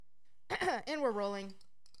And we're rolling.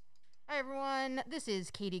 Hi, everyone. This is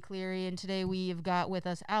Katie Cleary, and today we've got with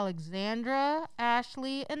us Alexandra,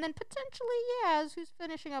 Ashley, and then potentially Yaz, who's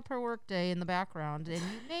finishing up her workday in the background. And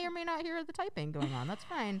you may or may not hear the typing going on. That's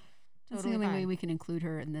fine. That's the only way we can include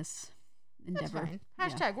her in this endeavor.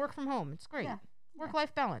 That's fine. Hashtag work from home. It's great. Yeah.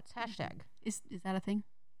 Work-life balance. Hashtag. Is that a thing?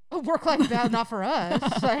 Oh, work-life balance, not for us.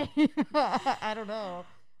 I don't know.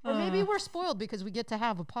 Or maybe we're spoiled because we get to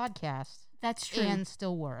have a podcast. That's true. And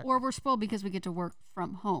still work. Or we're spoiled because we get to work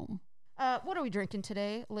from home. What are we drinking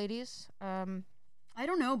today, ladies? I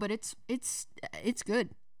don't know, but it's good.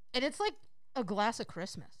 And it's like a glass of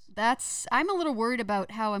Christmas. I'm a little worried about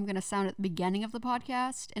how I'm going to sound at the beginning of the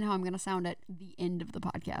podcast and how I'm going to sound at the end of the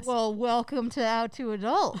podcast. Well, welcome to Out to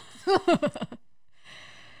Adult.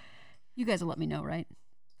 You guys will let me know, right?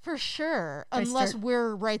 For sure, unless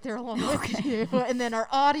we're right there along with you, and then our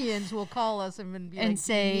audience will call us and be like,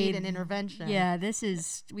 say, "We need an intervention." Yeah,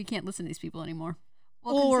 we can't listen to these people anymore.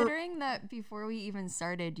 Well, considering that before we even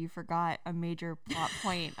started, you forgot a major plot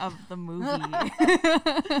point of the movie.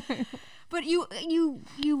 But you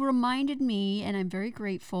reminded me, and I'm very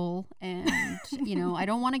grateful. And I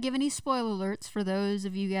don't want to give any spoiler alerts for those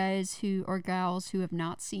of you guys or gals who have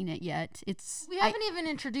not seen it yet. We haven't even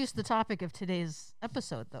introduced the topic of today's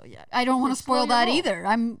episode though yet. I don't want to spoil that either.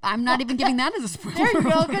 I'm not even giving that as a spoiler. There you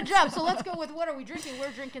go. Good job. So let's go with what are we drinking? We're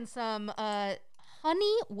drinking some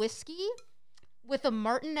honey whiskey with a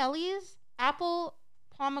Martinelli's apple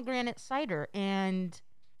pomegranate cider, and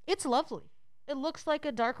it's lovely. It looks like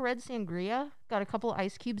a dark red sangria. Got a couple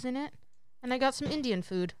ice cubes in it, and I got some Indian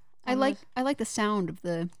food. I like the sound of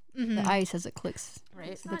the ice as it clicks. Right,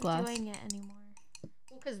 it's not glass. Doing it anymore.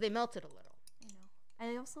 Well, because they melted a little. I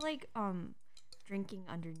know. I also like drinking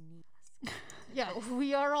underneath. Yeah,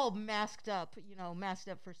 we are all masked up. Masked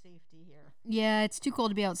up for safety here. Yeah, it's too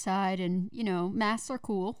cold to be outside, and masks are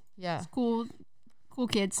cool. Yeah, it's cool. Cool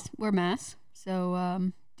kids wear masks.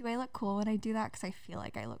 So, do I look cool when I do that? Because I feel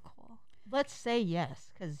like I look cool. Let's say yes,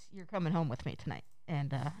 because you're coming home with me tonight,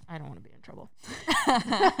 and I don't want to be in trouble.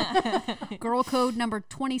 Girl code number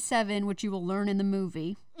 27, which you will learn in the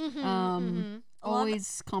movie.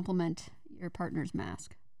 Always compliment your partner's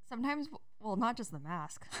mask. Sometimes, well, not just the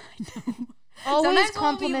mask. I know. Always Sometimes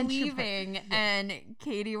compliment we'll be leaving, and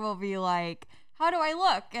Katie will be like, "How do I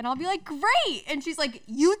look?" And I'll be like, "Great." And she's like,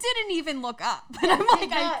 "You didn't even look up." And I'm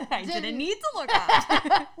like, I didn't need to look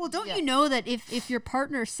up. Well, don't you know that if your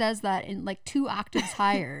partner says that in like 2 octaves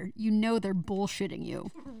higher, they're bullshitting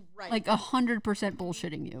you. Right. Like 100%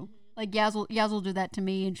 bullshitting you. Like Yaz will do that to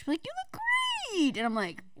me, and she'll be like, "You look great." And I'm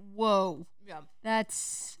like, "Whoa. Yeah.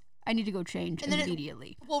 I need to go change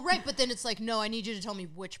immediately." Right, but then it's like, "No, I need you to tell me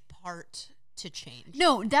which part to change."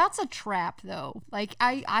 No, that's a trap though. Like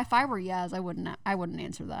if I were Yaz, I wouldn't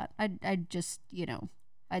answer that. I'd just,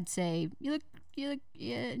 I'd say, you look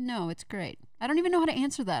yeah, no, it's great. I don't even know how to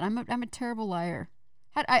answer that. I'm a terrible liar.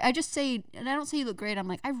 I just say, and I don't say you look great. I'm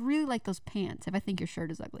like, I really like those pants if I think your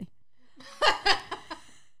shirt is ugly.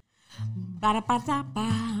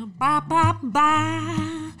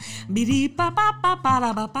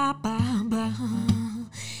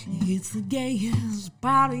 It's the gayest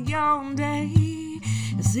part of your day.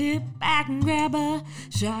 Sit back and grab a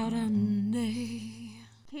Chardonnay.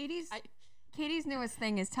 Katie's newest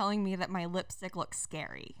thing is telling me that my lipstick looks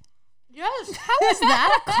scary. Yes. How is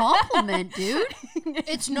that a compliment, dude?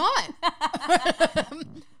 It's not.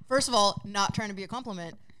 First of all, not trying to be a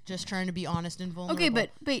compliment, just trying to be honest and vulnerable. Okay,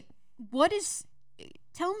 but what is...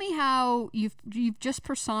 Tell me how you've just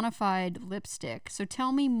personified lipstick. So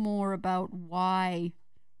tell me more about why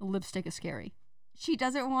the lipstick is scary. She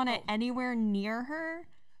doesn't want it anywhere near her.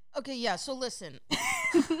 Okay, yeah, so listen.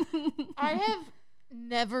 I have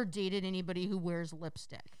never dated anybody who wears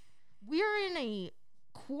lipstick. We're in a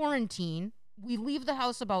quarantine. We leave the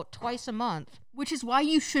house about twice a month. Which is why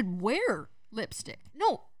you should wear lipstick.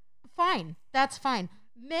 No, fine. That's fine.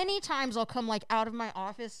 Many times I'll come out of my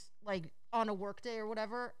office on a work day or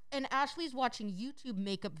whatever, and Ashley's watching YouTube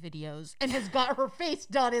makeup videos and has got her face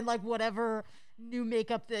done in whatever new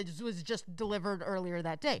makeup that was just delivered earlier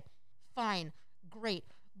that day. Fine. Great.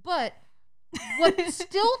 But what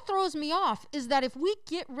still throws me off is that if we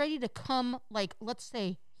get ready to come, let's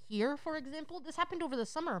say here, for example, this happened over the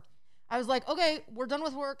summer. I was like, okay, we're done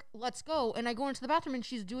with work. Let's go. And I go into the bathroom and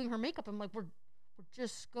she's doing her makeup. I'm like, we're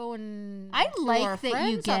just going. I like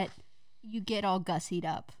that you get all gussied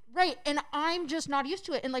up. Right, and I'm just not used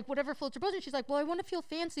to it. And whatever floats her boat, and she's like, "Well, I want to feel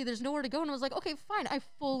fancy. There's nowhere to go." And I was like, "Okay, fine. I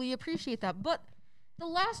fully appreciate that." But the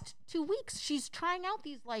last 2 weeks, she's trying out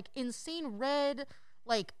these insane red,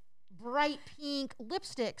 bright pink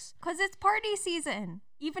lipsticks. Because it's party season,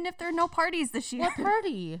 even if there are no parties this year. What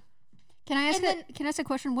party? Can I ask And then- can I ask a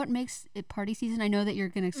question? What makes it party season? I know that you're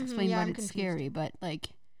going to explain yeah, why I'm it's confused. scary, but like,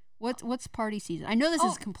 what's party season? I know this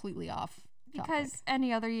is completely off topic. Because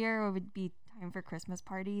any other year it would be time for Christmas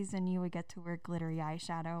parties, and you would get to wear glittery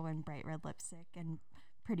eyeshadow and bright red lipstick and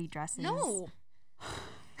pretty dresses. No.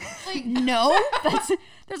 Like, no,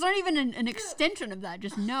 there's not even an extension of that.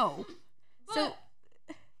 Just no. So,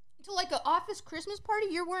 to like an office Christmas party,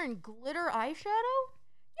 you're wearing glitter eyeshadow?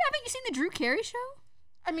 Yeah, haven't you seen the Drew Carey show?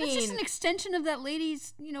 I mean, It's just an extension of that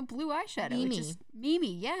lady's, blue eyeshadow. Mimi. It's just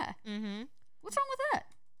Mimi, yeah. mm-hmm. What's wrong with that?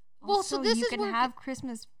 Well, so this you is can where- have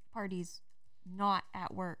Christmas parties not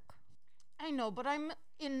at work. I know, but I'm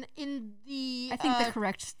in the. I think the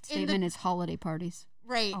correct statement is holiday parties.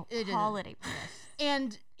 right. Oh, it is. holiday parties.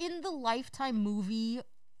 And in the Lifetime movie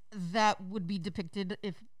that would be depicted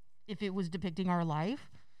if it was depicting our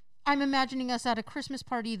life, I'm imagining us at a Christmas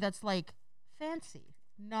party that's like fancy,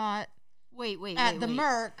 not Wait, at the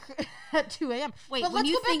Merc at 2 a.m. Wait, but when let's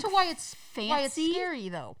you go back think to why it's fancy? scary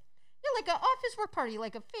though. Yeah, like an office work party,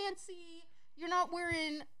 like a fancy. You're not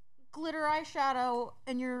wearing glitter eyeshadow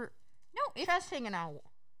and your chest hanging out.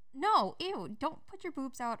 No, ew, don't put your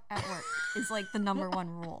boobs out at work is like the number one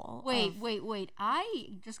rule. Wait. I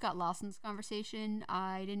just got lost in this conversation.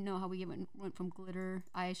 I didn't know how we went from glitter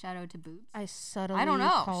eyeshadow to boobs. I subtly. I don't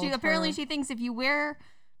know. called She apparently her- she thinks if you wear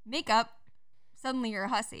makeup, suddenly you're a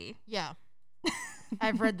hussy. Yeah.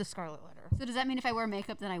 I've read the Scarlet Letter. So does that mean if I wear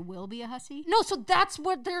makeup, then I will be a hussy? No, so that's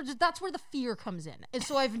where the fear comes in. And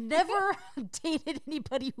so I've never dated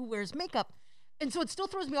anybody who wears makeup. And so it still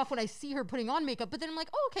throws me off when I see her putting on makeup, but then I'm like,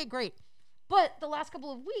 oh, okay, great. But the last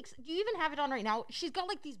couple of weeks, do you even have it on right now? She's got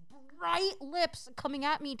like these bright lips coming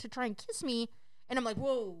at me to try and kiss me. And I'm like,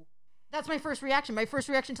 whoa. That's my first reaction. My first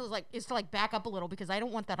reaction is to back up a little because I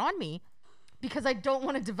don't want that on me. Because I don't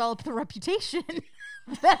want to develop the reputation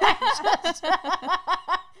that I just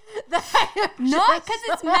Not because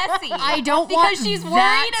it's messy. I don't because want she's that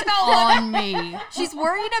worried about on me. She's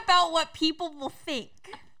worried about what people will think.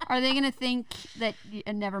 Are they gonna think that?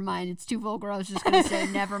 Never mind. It's too vulgar. I was just gonna say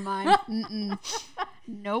never mind. Mm-mm.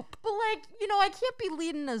 Nope. But I can't be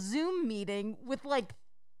leading a Zoom meeting with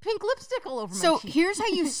pink lipstick all over my So cheek. here's how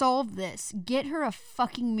you solve this: get her a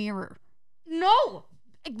fucking mirror. No,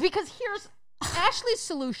 because here's Ashley's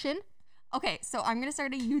solution. Okay, so I'm gonna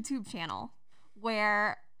start a YouTube channel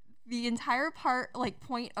where the entire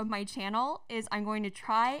point of my channel is I'm going to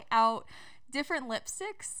try out different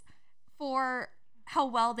lipsticks for how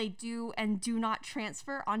well they do and do not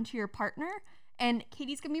transfer onto your partner. And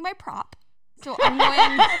Katie's gonna be my prop. So I'm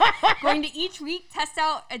going to each week test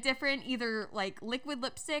out a different either liquid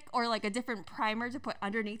lipstick or a different primer to put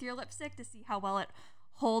underneath your lipstick to see how well it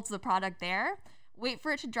holds the product there. Wait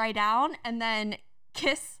for it to dry down and then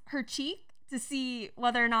kiss her cheek to see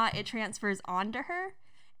whether or not it transfers onto her.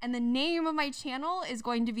 And the name of my channel is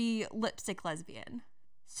going to be Lipstick Lesbian.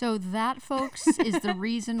 So that, folks, is the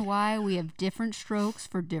reason why we have different strokes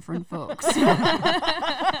for different folks.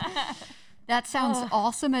 That sounds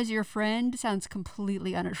awesome as your friend. Sounds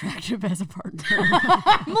completely unattractive as a partner.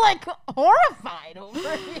 I'm horrified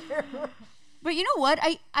over here. But you know what?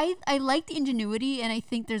 I like the ingenuity, and I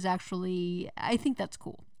think I think that's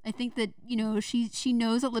cool. I think that, she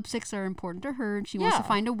knows that lipsticks are important to her, and she wants to Yeah.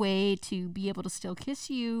 find a way to be able to still kiss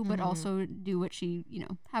you, but also do what she,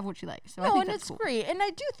 have what she likes. So I No, think and that's it's cool. great. And I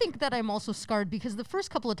do think that I'm also scarred because the first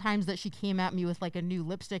couple of times that she came at me with a new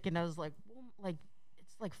lipstick, and I was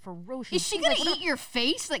it's ferocious. Is she She's gonna what eat your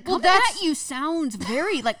face? Well, Coming that's- at you sounds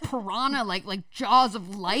very piranha, like Jaws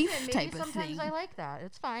of Life Maybe type of sometimes thing. I like that.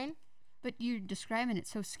 It's fine. But you're describing it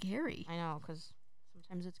so scary. I know, because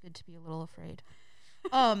sometimes it's good to be a little afraid.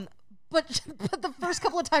 But the first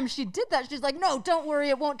couple of times she did that, she's like, "No, don't worry,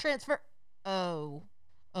 it won't transfer." Oh,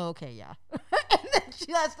 okay, yeah. And then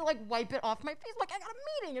she has to wipe it off my face. I got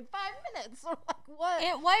a meeting in 5 minutes. So what?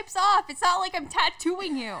 It wipes off. It's not like I'm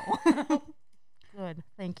tattooing you. Good,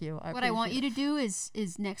 thank you. What I want you to do is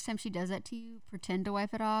next time she does that to you, pretend to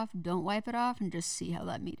wipe it off. Don't wipe it off, and just see how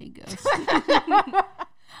that meeting goes.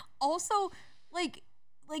 Also,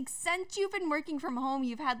 since you've been working from home,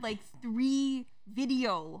 you've had 3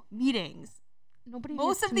 video meetings. Nobody.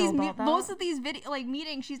 Most needs of to these know about that. most of these video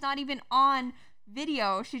meetings, she's not even on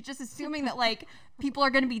video. She's just assuming that people are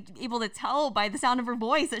going to be able to tell by the sound of her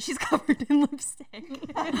voice that she's covered in lipstick.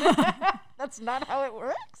 That's not how it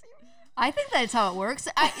works. I think that's how it works.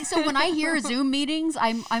 So when I hear Zoom meetings,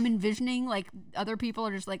 I'm envisioning other people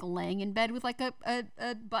are just laying in bed with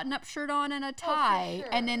a button-up shirt on and a tie, sure.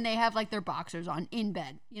 and then they have their boxers on in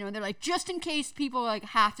bed. They're just in case people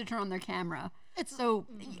have to turn on their camera. I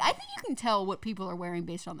think you can tell what people are wearing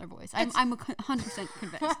based on their voice. I'm 100%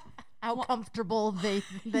 convinced. how comfortable their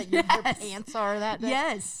Yes. pants are that day.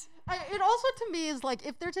 Yes. It also to me is like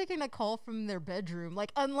if they're taking a call from their bedroom,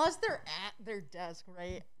 like unless they're at their desk,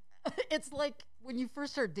 right? It's like when you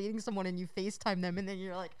first start dating someone and you FaceTime them and then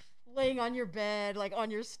you're like laying on your bed, like on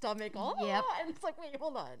your stomach. Oh, Yep. and it's like, wait,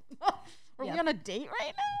 hold on. Are we Yep. on a date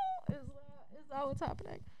right now? Is that what's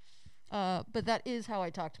happening? But that is how I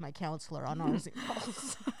talk to my counselor on our Zoom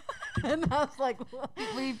calls. And I was like,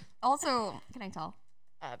 We also, can I tell?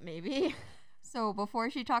 maybe. So before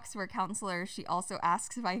she talks to her counselor, she also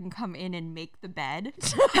asks if I can come in and make the bed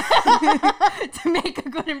to make a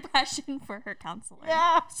good impression for her counselor.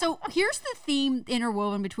 Yeah. So here's the theme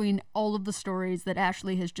interwoven between all of the stories that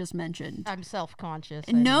Ashley has just mentioned. I'm self-conscious.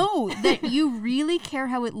 Know that you really care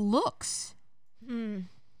how it looks. Hmm.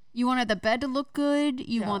 You want the bed to look good.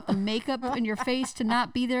 You Yeah. want the makeup in your face to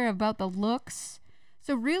not be there about the looks.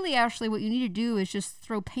 So really, Ashley, what you need to do is just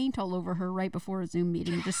throw paint all over her right before a Zoom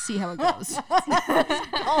meeting and just see how it goes.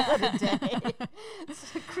 Call it a day.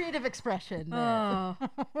 It's a creative expression. there. Oh.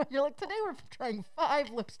 You're like, today we're trying 5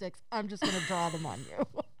 lipsticks. I'm just going to draw them on you.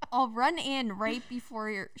 I'll run in right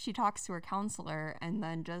before she talks to her counselor and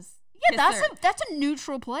then just Yeah, kiss that's a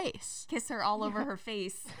neutral place. kiss her all over her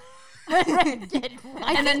face. Get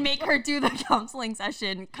right. And then make her do the counseling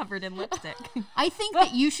session covered in lipstick. I think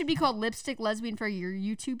that you should be called Lipstick Lesbian for your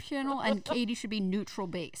YouTube channel, and Katie should be neutral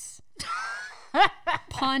base.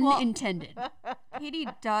 Pun intended. Katie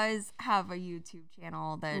does have a YouTube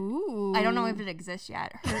channel that Ooh. I don't know if it exists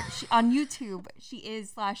yet. On YouTube, she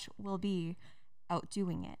is / will be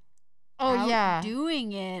outdoing it. Oh, yeah.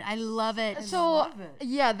 Doing it. I love it. So,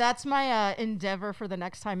 yeah, that's my endeavor for the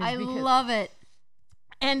next time. Is I because, love it.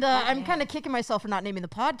 And I'm kind of kicking myself for not naming the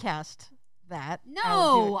podcast that.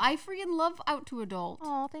 No, I freaking love Out to Adult.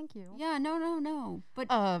 Oh, thank you. Yeah, no. But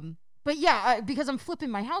But yeah, because I'm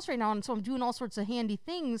flipping my house right now, and so I'm doing all sorts of handy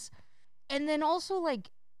things. And then also,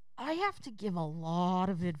 like, I have to give a lot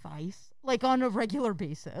of advice, like, on a regular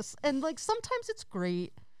basis. And, like, sometimes it's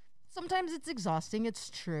great. Sometimes it's exhausting, it's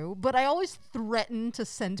true. But I always threaten to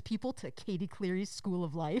send people to Katie Cleary's School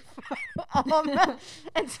of Life.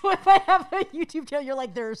 And so if I have a YouTube channel, you're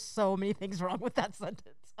like, there are so many things wrong with that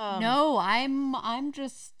sentence. no, I'm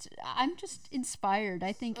just inspired.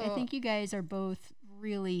 I think you guys are both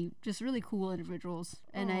really cool individuals,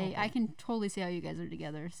 and I can totally see how you guys are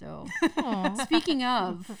together. So speaking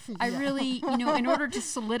of, I really, in order to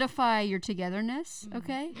solidify your togetherness,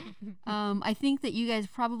 okay, I think that you guys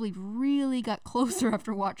probably really got closer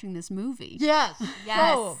after watching this movie. Yes.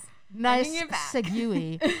 Yes. Oh, nice Bringing it back.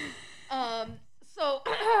 segue. So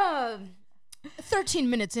 13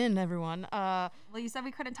 minutes in, everyone. Well, you said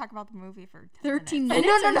we couldn't talk about the movie for 13 minutes.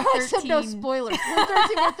 minutes. No, or I said no 13 spoilers. We're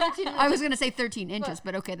 13 minutes. I was gonna say 13 inches,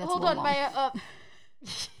 but okay, that's Hold a little on, long. my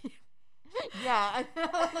yeah.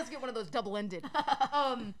 Let's get one of those double-ended.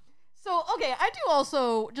 So okay, I do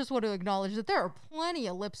also just want to acknowledge that there are plenty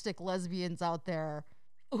of lipstick lesbians out there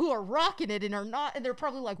who are rocking it and are not, and they're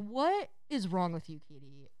probably like, "What is wrong with you,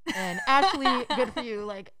 Katie?" And Ashley, good for you.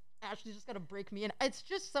 Like, Ashley's just gotta break me in. It's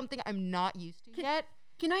just something I'm not used to yet.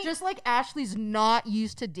 Can I Just like Ashley's not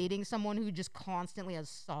used to dating someone who just constantly has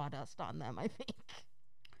sawdust on them, I think.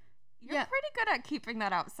 You're Yeah. pretty good at keeping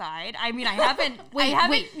that outside. I mean, I haven't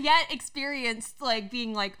Wait. yet experienced like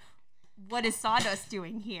being like, what is sawdust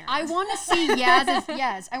doing here? I want to see Yaz's.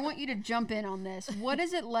 Yes, I want you to jump in on this. What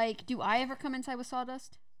is it like? Do I ever come inside with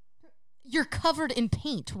sawdust? You're covered in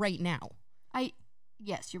paint right now.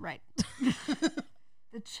 Yes, you're right.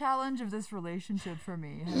 The challenge of this relationship for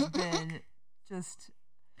me has been just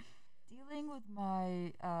dealing with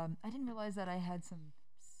my I didn't realize that I had some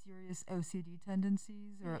serious OCD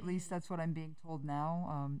tendencies, or at least that's what I'm being told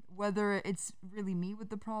now. Whether it's really me with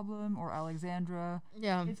the problem or Alexandra,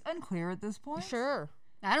 Yeah. it's unclear at this point. Sure.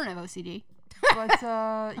 I don't have OCD. But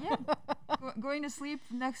yeah, going to sleep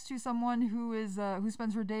next to someone who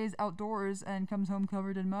spends her days outdoors and comes home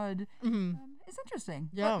covered in mud, it's interesting.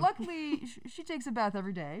 Yeah. But luckily, she takes a bath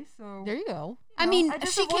every day, so There you go. I mean, I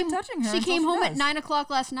just she avoid came. touching her She until came she home at does. 9:00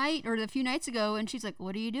 last night, or a few nights ago, and she's like,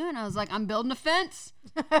 "What are you doing?" I was like, "I'm building a fence."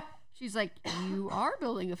 She's like, "You are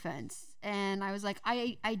building a fence," and I was like,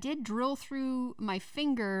 "I did drill through my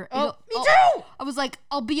finger." Oh, me too! I was like,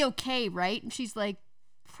 "I'll be okay, right?" And she's like,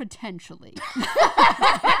 "Potentially."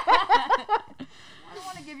 I don't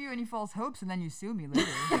want to give you any false hopes, and then you sue me later.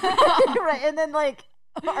 Right. And then, like,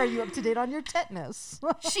 are you up to date on your tetanus?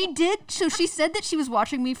 She did. So she said that she was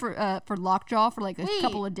watching me for Lockjaw for like a Wait.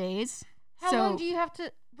 couple of days. How so long do you have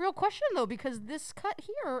to? Real question, though, because this cut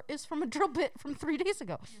here is from a drill bit from 3 days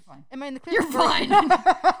ago. You're fine. Am I in the clear? You're fine.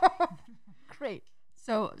 Great.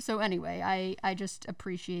 So anyway, I just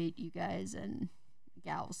appreciate you guys and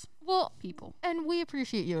gals, Well, people. and we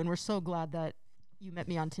appreciate you, and we're so glad that you met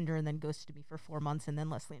me on Tinder and then ghosted me for 4 months, and then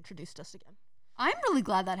Leslie introduced us again. I'm really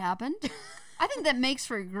glad that happened. I think that makes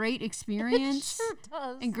for a great experience It sure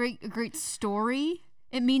does. and a great story.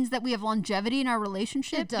 It means that we have longevity in our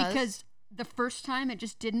relationship It does. because the first time it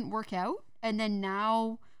just didn't work out, and then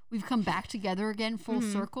now we've come back together again, full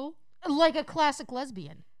circle. Like a classic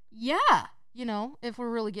lesbian, Yeah. you know, if we're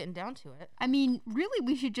really getting down to it. I mean, really,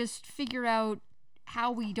 we should just figure out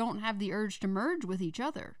how we don't have the urge to merge with each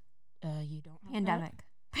other. You don't have Pandemic.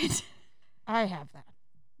 that? I have that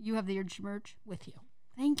You have the urge to merge? with you.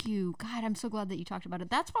 Thank you. God, I'm so glad that you talked about it.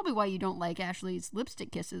 That's probably why you don't like Ashley's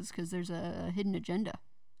lipstick kisses, because there's a hidden agenda.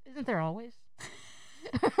 Isn't there always?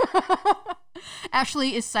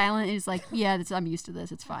 Ashley is silent and is like, yeah, I'm used to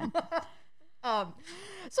this. It's fine.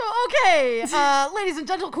 So okay, ladies and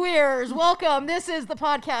gentle queers, welcome. This is the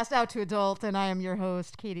podcast Out to Adult, and I am your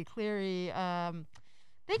host, Katie Cleary.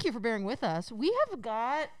 Thank you for bearing with us. We have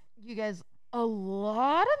got, you guys, a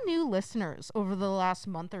lot of new listeners over the last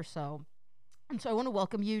month or so. And so I want to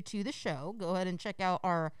welcome you to the show. Go ahead and check out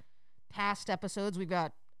our past episodes. We've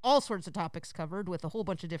got all sorts of topics covered with a whole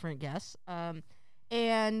bunch of different guests.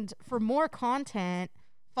 And for more content,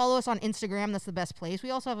 follow us on Instagram. That's the best place.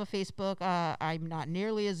 We also have a Facebook. I'm not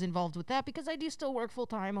nearly as involved with that because I do still work full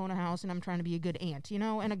time, own a house, and I'm trying to be a good aunt, you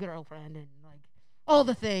know, and a good girlfriend, and like all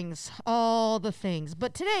the things.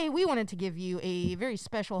 But today we wanted to give you a very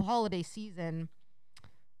special holiday season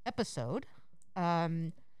episode.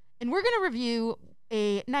 And we're going to review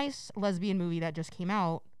a nice lesbian movie that just came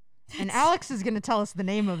out. And Alex is going to tell us the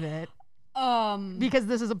name of it because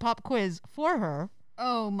this is a pop quiz for her.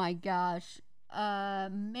 Oh my gosh.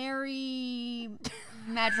 Merry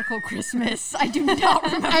Magical Christmas. I do not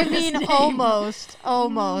remember. I this mean, name. almost.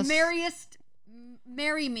 Merriest,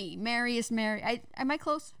 marry me. Merriest Mary. Am I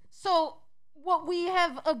close? So what we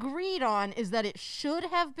have agreed on is that it should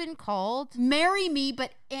have been called Marry me,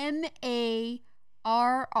 but MARRY.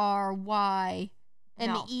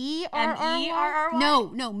 No. MERRY. MERRY?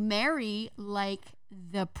 No, marry like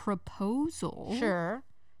the proposal. Sure.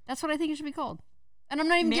 That's what I think it should be called. And I'm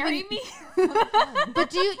not even Marry giving me?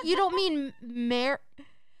 But you don't mean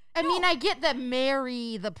I mean, I get that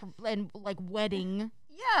marry and like wedding.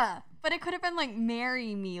 Yeah. But it could have been like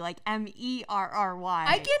marry me, like MERRY.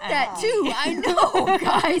 I get that too. I know,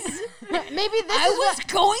 guys. Maybe this I is was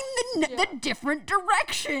going the different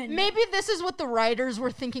direction. maybe this is what the writers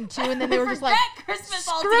were thinking too, and then they were just like, Forget Christmas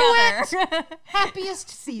screw altogether. happiest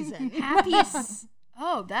season. Happiest.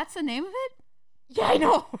 Oh, that's the name of it? Yeah, I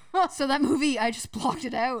know. So that movie, I just blocked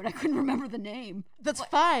it out. I couldn't remember the name. That's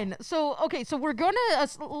fine. So okay, so we're going to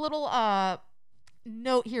a little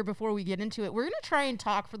note here before we get into it. We're going to try and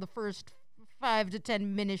talk for the first 5 to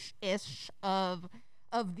 10 minutes ish of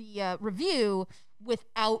the review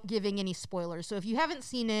without giving any spoilers. So if you haven't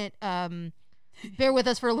seen it, bear with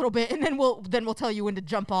us for a little bit, and then we'll tell you when to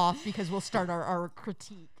jump off because we'll start our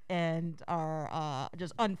critique and our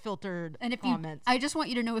just unfiltered And if comments. I just want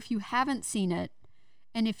you to know, if you haven't seen it,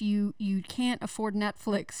 and if you can't afford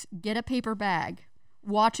Netflix, get a paper bag,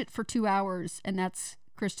 watch it for 2 hours, and that's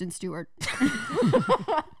Kristen Stewart.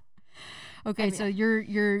 Okay, so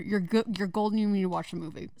you're golden. You need to watch the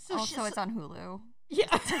movie. Also, it's on Hulu. yeah.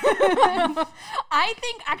 I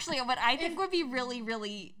think actually what I think would be really,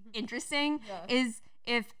 really interesting is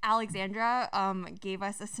if Alexandra gave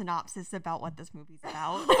us a synopsis about what this movie's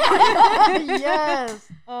about. Yes.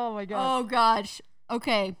 Oh my god. Oh gosh.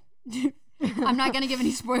 Okay. I'm not gonna give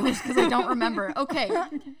any spoilers because I don't remember. Okay.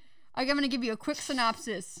 I'm gonna give you a quick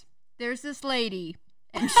synopsis. There's this lady,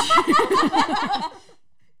 and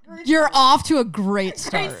You're off to a great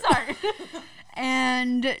start.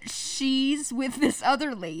 and she's with this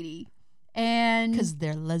other lady, and Because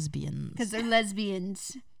they're lesbians. because they're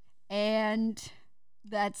lesbians, and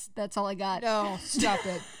that's all I got. No, stop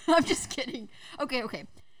it. I'm just kidding. Okay.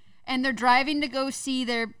 And they're driving to go see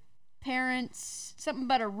their parents. Something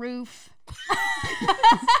about a roof.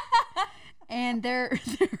 And they're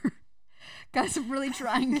guys, I'm really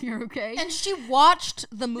trying here. Okay. And she watched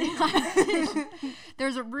the movie.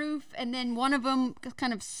 There's a roof, and then one of them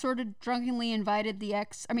kind of sort of drunkenly invited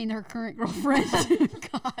her current girlfriend,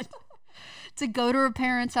 God, to go to her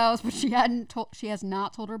parents' house, but she has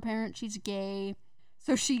not told her parents she's gay.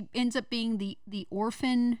 So she ends up being the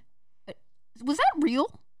orphan. Was that real?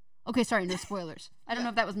 Okay, sorry, no spoilers. I don't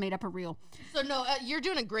know if that was made up or real. So no, you're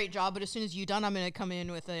doing a great job. But as soon as you're done, I'm going to come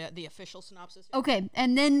in with the official synopsis. Okay,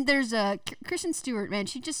 and then there's Kristen Stewart, man.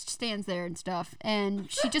 She just stands there and stuff,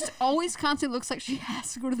 and she just always constantly looks like she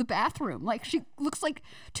has to go to the bathroom. Like, she looks like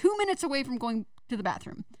 2 minutes away from going to the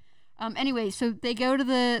bathroom. Anyway, so they go to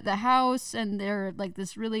the house, and they're like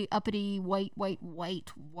this really uppity white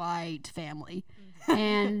family,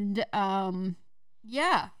 and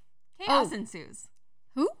yeah. Chaos ensues.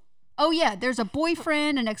 Who? Oh yeah, there's a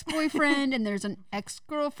boyfriend, an ex-boyfriend, and there's an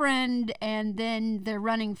ex-girlfriend, and then they're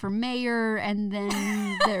running for mayor, and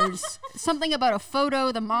then there's something about a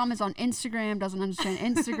photo. The mom is on Instagram, doesn't understand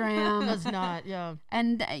Instagram. Does not, yeah.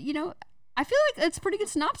 And I feel like it's a pretty good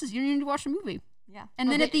synopsis. You don't need to watch the movie. Yeah. And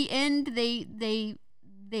then at the end, they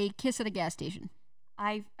kiss at a gas station.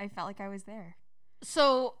 I felt like I was there.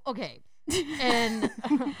 So, okay. And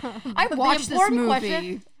I watched this movie.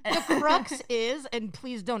 Question, the crux is, and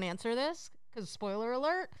please don't answer this, because spoiler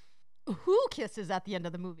alert, who kisses at the end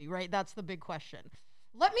of the movie, right? That's the big question.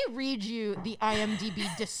 Let me read you the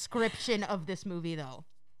IMDb description of this movie, though.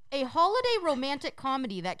 A holiday romantic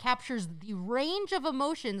comedy that captures the range of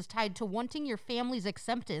emotions tied to wanting your family's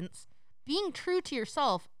acceptance, being true to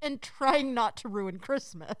yourself, and trying not to ruin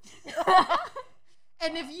Christmas.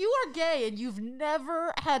 And if you are gay and you've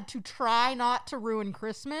never had to try not to ruin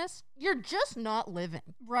Christmas, you're just not living.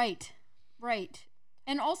 Right.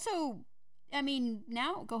 And also, I mean,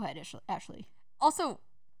 now, go ahead, Ashley. Also,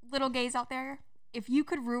 little gays out there, if you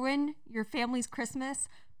could ruin your family's Christmas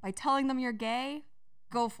by telling them you're gay,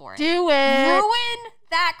 go for it. Do it. Ruin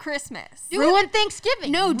that Christmas. Ruin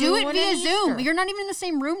Thanksgiving. No, do it Ruin via an Zoom. Easter. You're not even in the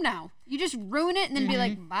same room now. You just ruin it and then be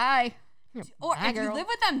like, bye. Or Bye, if you girl. live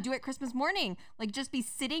with them, do it Christmas morning. Like, just be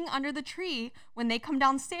sitting under the tree when they come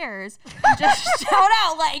downstairs and just shout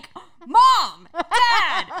out, like, Mom,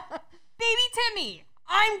 Dad, Baby Timmy,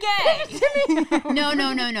 I'm gay. No.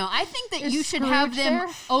 I think that Is you should have Scrooge them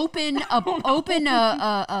there? open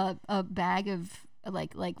a bag of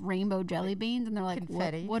like rainbow jelly beans, and they're like,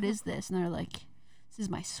 Confetti. what is this? And they're like, this is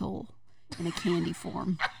my soul in a candy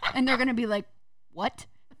form. And they're gonna be like, what?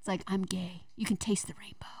 It's like, I'm gay. You can taste the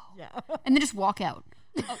rainbow. Yeah. And then just walk out.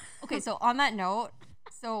 Okay, so on that note,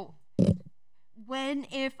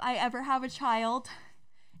 if I ever have a child,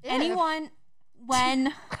 when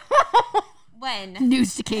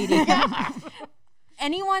News to Katie.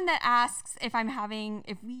 anyone that asks if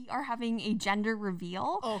we are having a gender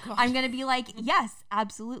reveal, I'm going to be like, yes,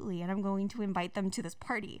 absolutely. And I'm going to invite them to this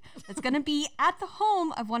party. It's going to be at the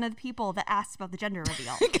home of one of the people that asked about the gender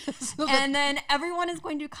reveal. And then everyone is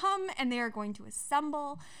going to come and they are going to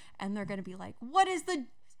assemble and they're going to be like, what is the,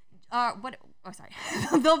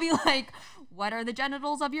 they'll be like, what are the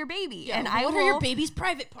genitals of your baby? Yeah, and what are your baby's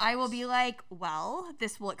private parts? I will be like, well,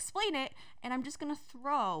 this will explain it. And I'm just going to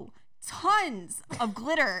throw tons of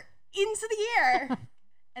glitter into the air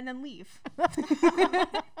and then leave.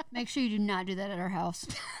 Make sure you do not do that at our house.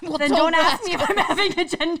 Well, Then don't ask me if I'm having a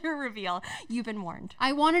gender reveal. You've been warned.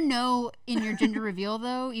 I want to know, in your gender reveal,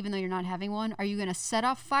 though, even though you're not having one, are you going to set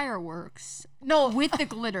off fireworks No. with the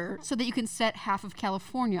glitter so that you can set half of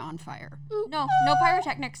California on fire? No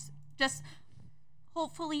pyrotechnics. Just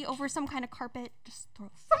hopefully over some kind of carpet. Just throw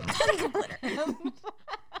tons of glitter.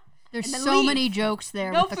 There's And then so leave. many jokes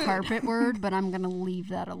there No with the food. carpet word, but I'm going to leave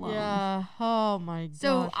that alone. Yeah. Oh my god.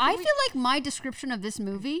 So I feel like my description of this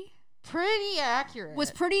movie pretty accurate.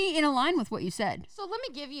 was pretty in line with what you said. So let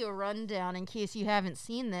me give you a rundown in case you haven't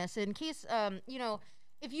seen this. In case,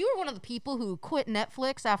 if you were one of the people who quit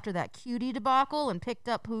Netflix after that Cutie debacle and picked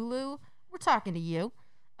up Hulu, we're talking to you.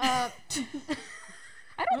 I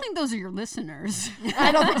don't think those are your listeners.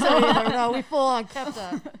 I don't think so either. No, we full on kept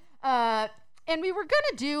up. And we were going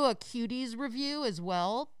to do a Cuties review as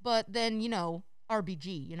well, but then,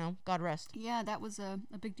 RBG, God rest. Yeah, that was a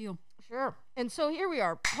big deal. Sure. And so here we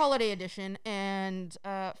are, holiday edition. And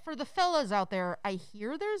for the fellas out there, I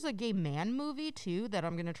hear there's a gay man movie too that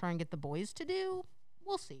I'm going to try and get the boys to do.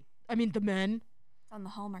 We'll see. I mean, the men. It's on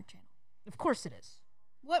the Hallmark Channel. Of course it is.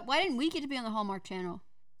 What? Why didn't we get to be on the Hallmark Channel?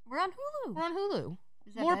 We're on Hulu. We're on Hulu.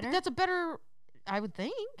 Is that better? That's a better, I would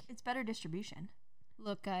think. It's better distribution.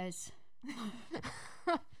 Look, guys.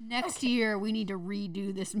 Next year, we need to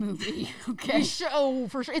redo this movie. Okay. Oh,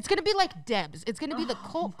 for sure. It's going to be like Debs. It's going to be the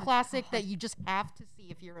cult classic that you just have to see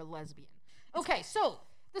if you're a lesbian. Okay, so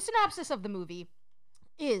the synopsis of the movie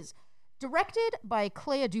is directed by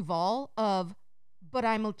Clea Duvall of But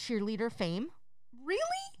I'm a Cheerleader fame. Really?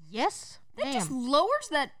 Yes, That ma'am. just lowers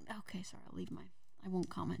that. Okay, sorry. I'll leave I won't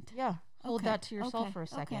comment. Yeah, hold Okay, that to yourself okay, for a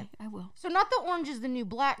second. Okay, I will. So not the Orange is the New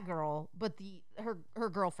Black girl, but her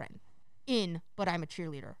girlfriend in But I'm a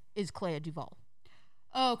Cheerleader is Clea Duvall.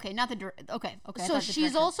 Oh, okay, not the okay. I So thought the she's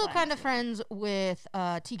director, also but I kind of understood. friends with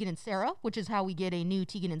Tegan and Sarah, which is how we get a new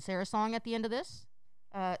Tegan and Sarah song at the end of this.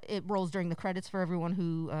 It rolls during the credits for everyone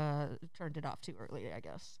who turned it off too early, I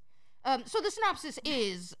guess. So the synopsis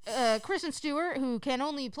is Kristen Stewart, who can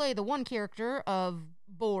only play the one character of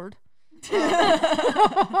Bored,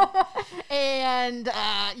 And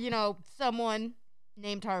someone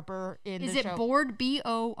named Harper in Is the it show. Bored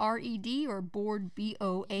BORED or Bored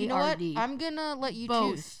BOARD? You know what? I'm gonna let you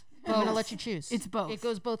Both. choose. I'm gonna let you choose. It's both. It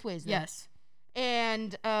goes both ways. Then. Yes.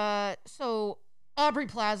 And so Aubrey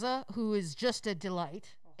Plaza, who is just a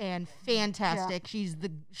delight and fantastic. She's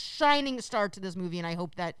the shining star to this movie, and I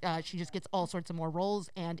hope that she just gets all sorts of more roles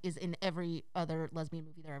and is in every other lesbian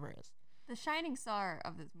movie there ever is. The shining star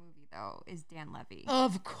of this movie, though, is Dan Levy.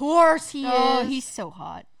 Of course he Oh, is. he's so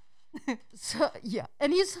hot. So, yeah,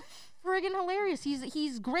 and he's friggin' hilarious.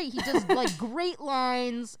 He's great. He does like great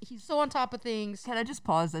lines. He's so on top of things. Can I just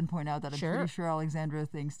pause and point out that I'm Sure. pretty sure Alexandra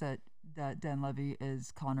thinks that Dan Levy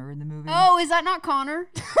is Connor in the movie? Oh, is that not Connor?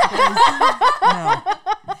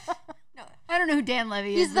 No. I don't know who Dan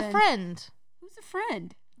Levy is. He's the then. friend. Who's the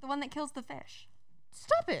friend? The one that kills the fish.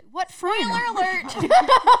 Stop it. What friend? Alert!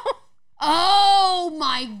 Oh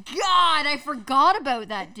my god, I forgot about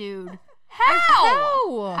that dude.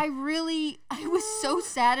 How? I was so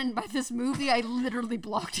saddened by this movie, I literally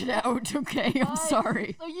blocked it out. Okay, I'm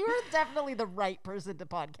sorry. So you're definitely the right person to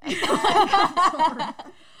podcast.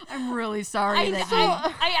 I'm really sorry that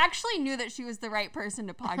I actually knew that she was the right person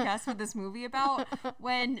to podcast with this movie about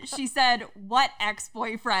when she said, "What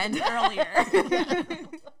ex-boyfriend?" earlier.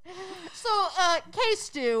 So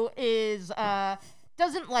K-Stu is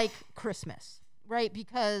doesn't like Christmas. Right,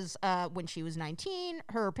 because when she was 19,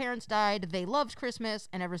 her parents died. They loved Christmas,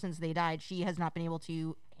 and ever since they died, she has not been able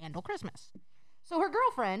to handle Christmas. So her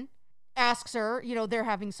girlfriend asks her, they're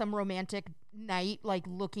having some romantic night, like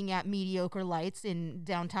looking at mediocre lights in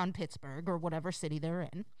downtown Pittsburgh or whatever city they're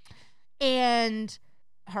in. And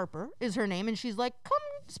Harper is her name, and she's like, come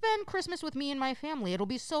spend Christmas with me and my family. It'll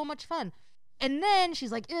be so much fun. And then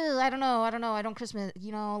she's like, I don't know. I don't Christmas,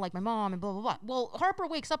 like my mom and blah, blah, blah. Well, Harper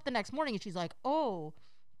wakes up the next morning and she's like, oh,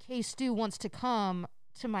 K-Stu wants to come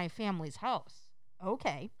to my family's house.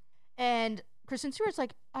 Okay. And Kristen Stewart's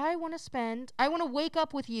like, I want to wake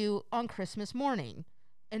up with you on Christmas morning.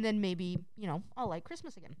 And then maybe, I'll like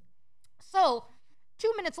Christmas again. So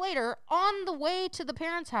 2 minutes later, on the way to the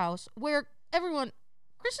parents' house where Kristen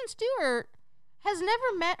Stewart has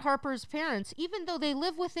never met Harper's parents, even though they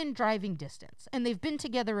live within driving distance, and they've been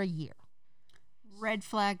together a year. red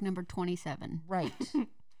flag number 27. Right.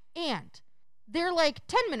 And they're like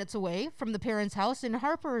 10 minutes away from the parents' house, and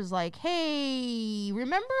Harper is like, hey,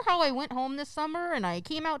 remember how I went home this summer and I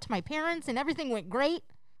came out to my parents and everything went great?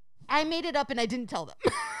 I made it up and I didn't tell them.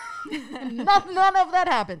 None of that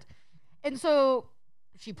happened. And so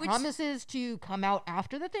she promises to come out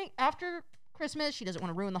after Christmas. She doesn't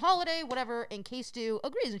want to ruin the holiday, whatever. And K-Stu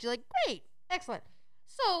agrees. And she's like, great, excellent.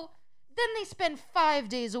 So then they spend 5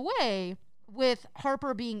 days away with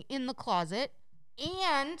Harper being in the closet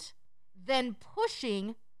and then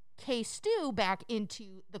pushing K-Stu back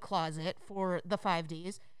into the closet for the 5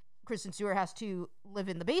 days. Kristen Stewart has to live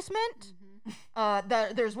in the basement.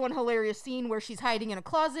 There's one hilarious scene where she's hiding in a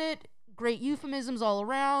closet. Great euphemisms all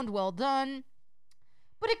around. Well done.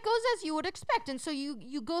 But it goes as you would expect. And so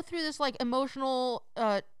you go through this like emotional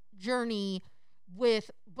journey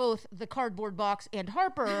with both the cardboard box and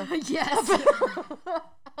Harper. Yes.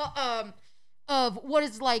 Of what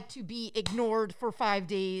it's like to be ignored for 5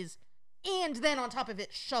 days and then on top of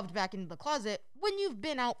it shoved back into the closet when you've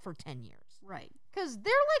been out for 10 years. Right. Because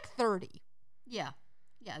they're like 30. Yeah.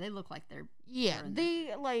 Yeah, they look like they're... Yeah,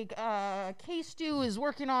 they like K-Stu is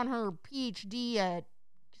working on her PhD at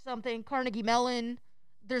something, Carnegie Mellon.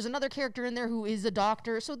 There's another character in there who is a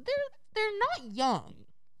doctor, so they're not young,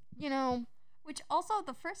 Which also,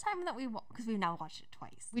 the first time that because we've now watched it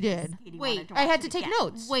twice. We did. Katie Wait, wanted to I watch had it to take again.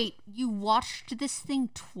 notes. Wait, you watched this thing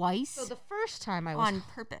twice? So the first time I was On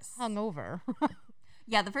purpose. hungover.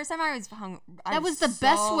 Yeah, the first time I was that was the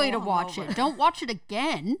best way to watch it. Don't watch it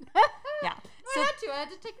again. Yeah. I had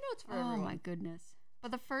to take notes for Oh everyone. my goodness.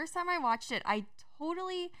 But the first time I watched it, I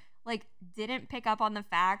totally didn't pick up on the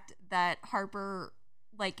fact that Harper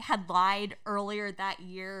had lied earlier that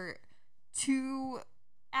year to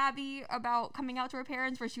Abby about coming out to her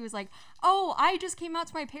parents, where she was like, "Oh, I just came out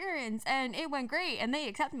to my parents and it went great and they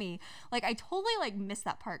accept me." I totally missed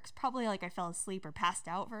that part 'cause probably I fell asleep or passed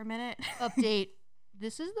out for a minute. Update.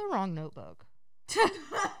 This is the wrong notebook. Do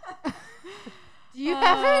you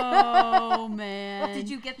have it? Oh man. Did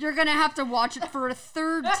you get You're gonna have to watch it for a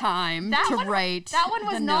third time to write. that one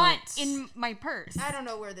was the not notes. in my purse. I don't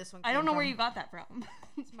know where this one came I don't know from. where you got that from.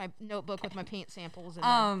 It's my notebook with my paint samples and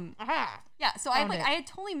aha. Yeah, so I Found it. I had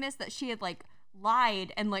totally missed that she had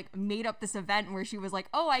lied and made up this event where she was like,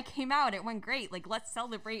 "Oh, I came out, it went great. Let's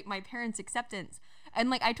celebrate my parents' acceptance."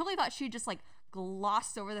 And I totally thought she'd just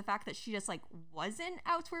glossed over the fact that she just like wasn't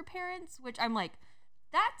out to her parents, which I'm like,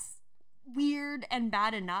 that's weird and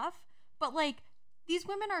bad enough. But like, these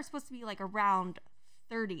women are supposed to be like around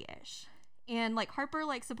 30-ish. And like Harper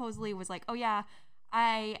like supposedly was like, oh yeah,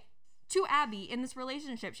 to Abby in this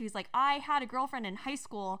relationship, she's like, I had a girlfriend in high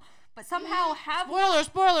school, but somehow have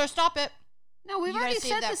Spoiler, stop it. No, we've You already guys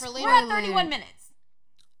save said that this. for later. we're at 31 minutes.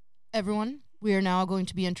 Everyone, we are now going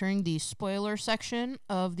to be entering the spoiler section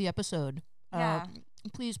of the episode. Yeah.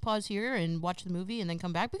 Please pause here and watch the movie and then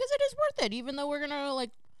come back because it is worth it, even though we're gonna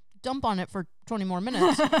like dump on it for 20 more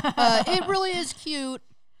minutes. It really is cute.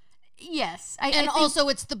 Yes, And I think, also,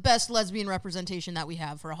 it's the best lesbian representation that we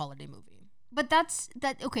have for a holiday movie. but that's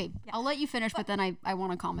that. Okay, I'll let you finish, but then I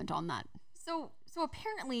want to comment on that. So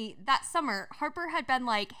apparently that summer, Harper had been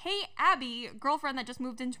like, hey, Abby, girlfriend that just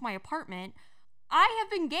moved into my apartment, I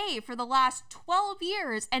have been gay for the last 12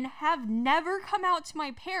 years and have never come out to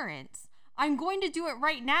my parents. I'm going to do it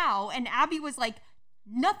right now. And Abby was like,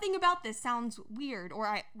 nothing about this sounds weird or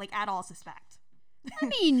I like at all suspect. I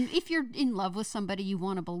mean, if you're in love with somebody, you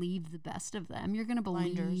want to believe the best of them. You're going to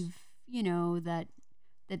believe, Blinders. you know, that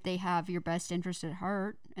they have your best interest at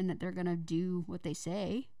heart and that they're going to do what they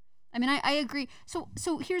say. I mean, I agree. So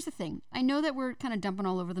here's the thing. I know that we're kind of dumping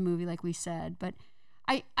all over the movie, like we said, but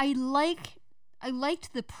I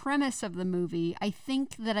liked the premise of the movie. I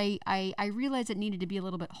think that I realized it needed to be a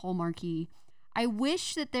little bit hallmarky. I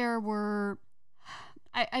wish that there were.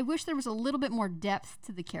 I wish there was a little bit more depth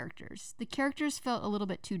to the characters. The characters felt a little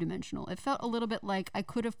bit two-dimensional. It felt a little bit like I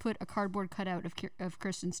could have put a cardboard cutout of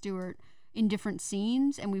Kristen Stewart in different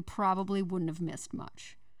scenes, and we probably wouldn't have missed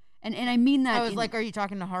much. And I mean that. I was like, are you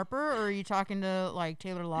talking to Harper or are you talking to like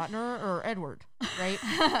Taylor Lautner or Edward? Right?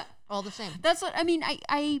 All the same. That's what I mean.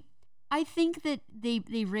 I think that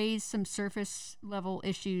they raise some surface level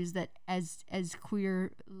issues that as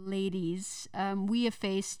queer ladies we have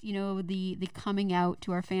faced, you know, the coming out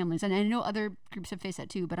to our families, and I know other groups have faced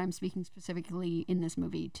that too, but I'm speaking specifically in this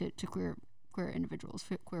movie to queer individuals,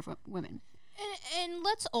 queer women. And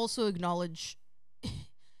let's also acknowledge,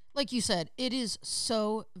 like you said, it is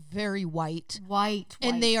so very white.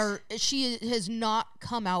 And she has not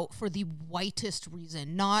come out for the whitest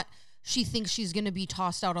reason. Not she thinks she's going to be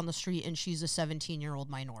tossed out on the street and she's a 17-year-old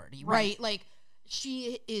minority, right? Like,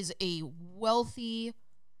 she is a wealthy,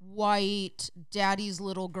 white, daddy's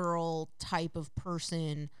little girl type of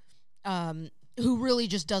person who really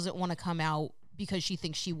just doesn't want to come out because she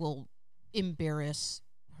thinks she will embarrass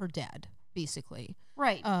her dad, basically.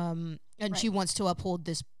 Right. And she wants to uphold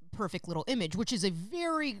this perfect little image, which is a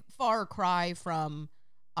very far cry from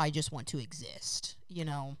I just want to exist, you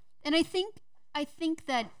know? And I think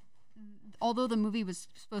that although the movie was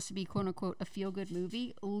supposed to be quote unquote a feel good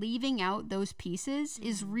movie, leaving out those pieces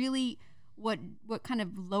is really what kind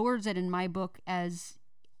of lowers it in my book as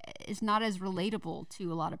is not as relatable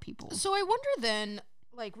to a lot of people. So I wonder then,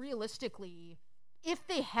 like, realistically, if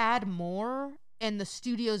they had more and the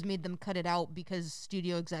studios made them cut it out because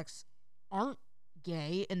studio execs aren't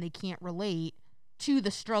gay and they can't relate to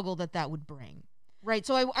the struggle that would bring. Right.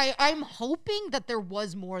 So I'm hoping that there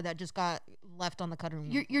was more that just got left on the cutting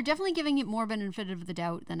room. You're definitely giving it more benefit of the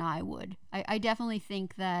doubt than I would. I definitely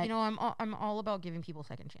think that, you know, I'm all about giving people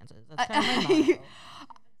second chances. That's kind of my motto.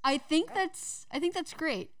 I think that's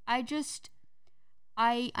great. I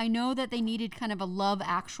know that they needed kind of a Love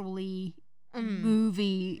Actually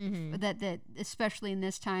movie that especially in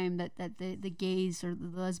this time that the gays or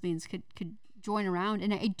the lesbians could join around,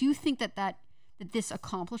 and I do think that this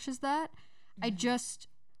accomplishes that.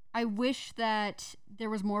 I wish that there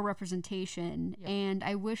was more representation, and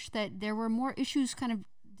I wish that there were more issues kind of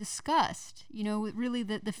discussed. You know, really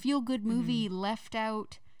the feel-good movie left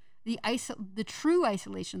out the true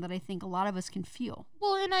isolation that I think a lot of us can feel.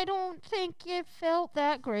 Well, and I don't think it felt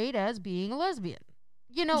that great as being a lesbian.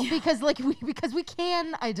 You know, because we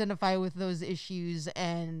can identify with those issues,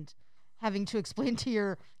 and having to explain to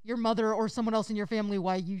your mother or someone else in your family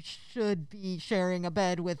why you should be sharing a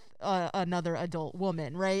bed with another adult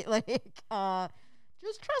woman, right? Like,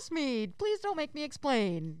 just trust me. Please don't make me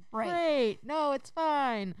explain. Right. Great. No, it's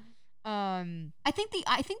fine. I think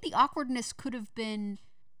the awkwardness could have been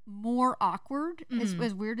more awkward,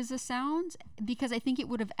 as weird as this sounds, because I think it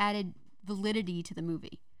would have added validity to the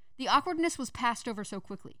movie. The awkwardness was passed over so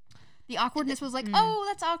quickly. The awkwardness was like, oh,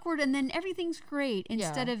 that's awkward, and then everything's great,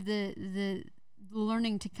 instead of the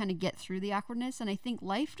learning to kind of get through the awkwardness. And I think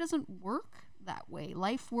life doesn't work that way.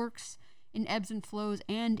 Life works in ebbs and flows,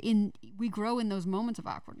 and we grow in those moments of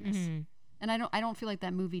awkwardness. And I don't feel like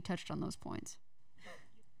that movie touched on those points.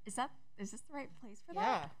 Is this the right place for Yeah.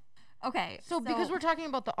 that? Okay. So because we're talking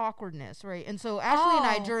about the awkwardness, right? And so Ashley and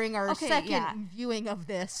I, Oh, during our okay, second yeah. viewing of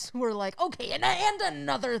this, were like, okay, and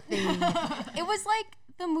another thing. It was like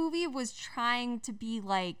the movie was trying to be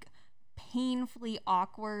like painfully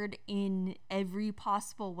awkward in every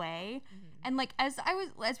possible way. And like as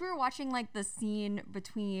we were watching like the scene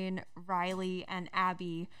between Riley and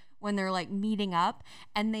Abby when they're like meeting up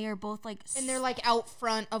and they are both like And they're like out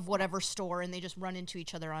front of whatever store and they just run into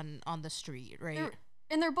each other on the street, right?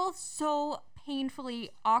 they're both so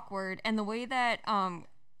painfully awkward, and the way that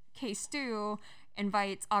Kay Stu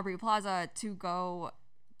invites Aubrey Plaza to go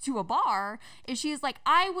to a bar is she's like,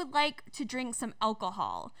 I would like to drink some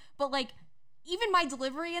alcohol, but like even my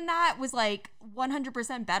delivery in that was like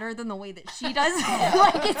 100% better than the way that she does it.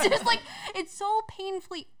 Like it's just like it's so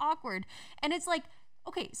painfully awkward, and it's like,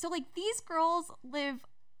 okay, so like these girls live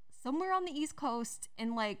somewhere on the East Coast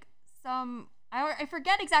in like some I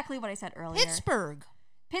forget exactly what I said earlier.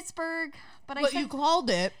 Pittsburgh, but I But said, you called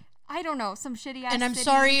it. I don't know, some shitty ass And I'm city.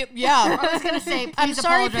 sorry, yeah. I was gonna say, please I'm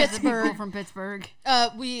sorry, apologize to people Pittsburgh. from Pittsburgh.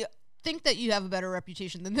 We think that you have a better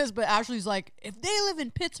reputation than this, but Ashley's like, if they live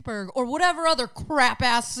in Pittsburgh or whatever other crap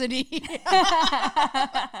ass city.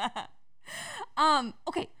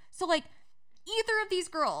 Okay, so like either of these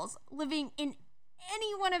girls living in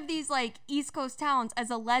any one of these like East Coast towns as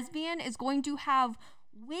a lesbian is going to have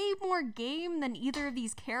way more game than either of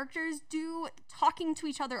these characters do talking to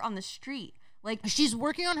each other on the street. Like She's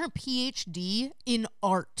working on her PhD in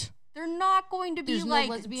art. they're not going to be There's no like,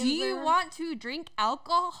 lesbians do you there?" want to drink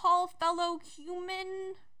alcohol, fellow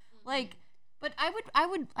human? Like, But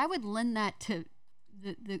I would lend that to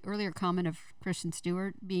the earlier comment of Kristen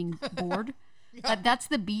Stewart being bored. That's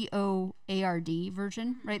the BOARD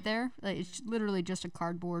version right there. Like, it's literally just a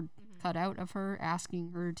cardboard cutout of her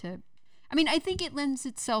asking her to. I mean, I think it lends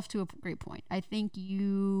itself to a great point. I think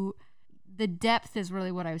the depth is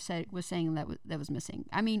really what I was saying that was missing.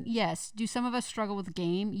 I mean, yes, do some of us struggle with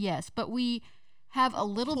game? Yes, but we have a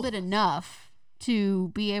little bit enough to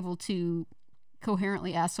be able to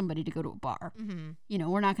coherently ask somebody to go to a bar. You know,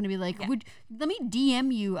 we're not going to be like, let me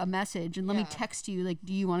DM you a message and let me text you, like,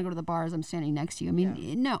 do you want to go to the bar as I'm standing next to you? I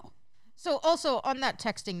mean, no. So also on that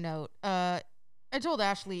texting note, I told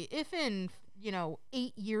Ashley, if in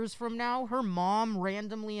 8 years from now her mom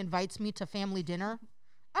randomly invites me to family dinner,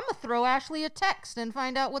 I'm gonna throw Ashley a text and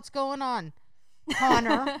find out what's going on,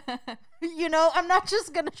 Connor. I'm not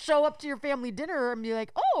just gonna show up to your family dinner and be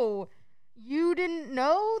like, oh, you didn't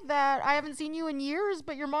know that I haven't seen you in years,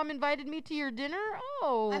 but your mom invited me to your dinner?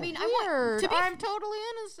 Oh, I mean, weird. to be I'm totally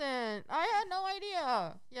innocent. I had no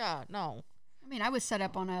idea. Yeah, no. I mean, I was set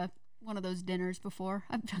up on one of those dinners before.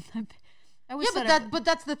 I was Yeah, set up. but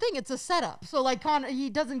that's the thing. It's a setup. So like Connor, he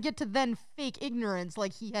doesn't get to then fake ignorance.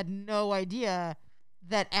 Like he had no idea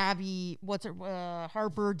that Abby,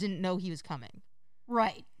 Harper didn't know he was coming.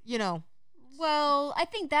 Right. Well, I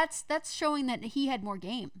think that's showing that he had more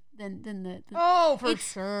game than the Oh, for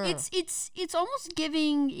it's, sure. It's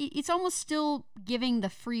almost still giving the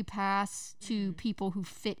free pass to people who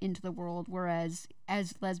fit into the world, whereas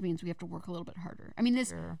as lesbians we have to work a little bit harder. I mean,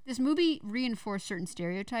 this movie reinforced certain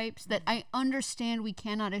stereotypes that I understand we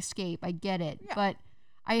cannot escape. I get it, but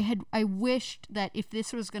I wished that if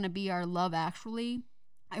this was going to be our Love Actually,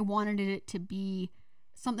 I wanted it to be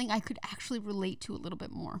something I could actually relate to a little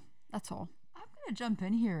bit more. That's all. I'm going to jump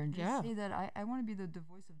in here and just say that I want to be the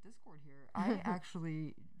voice of discord here. I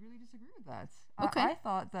actually really disagree with that. Okay. I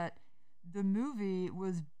thought that the movie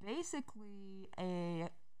was basically a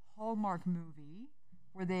Hallmark movie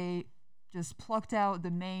where they just plucked out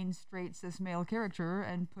the main straight cis male character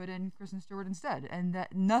and put in Kristen Stewart instead, and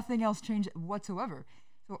that nothing else changed whatsoever.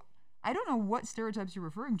 So I don't know what stereotypes you're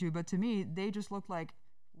referring to, but to me, they just look like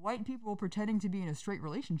white people pretending to be in a straight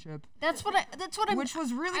relationship. That's what I'm. Which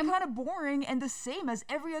was really kind of boring and the same as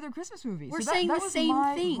every other Christmas movie. We're So saying that the was same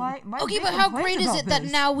my, thing. My okay, big but how complaint great is about it that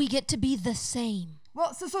this. now we get to be the same?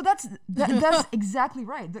 Well, so that's exactly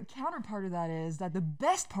right. The counterpart of that is that the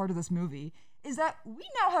best part of this movie is that we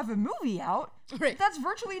now have a movie out that's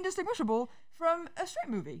virtually indistinguishable from a straight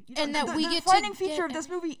movie. And that we the get to defining feature get of this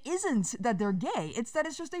movie isn't that they're gay; it's that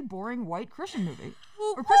it's just a boring white Christian movie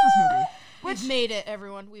or Christmas movie. We've made it,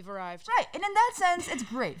 everyone. We've arrived. Right, and in that sense, it's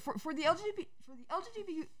great for the LGBT.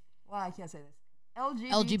 Well, I can't say this.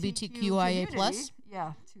 LGBTQIA+. community.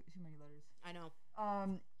 Yeah, too many letters. I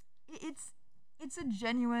know. It's a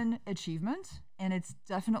genuine achievement, and it's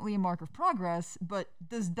definitely a mark of progress. But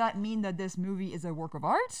does that mean that this movie is a work of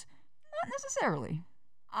art? Not necessarily.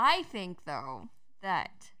 I think, though,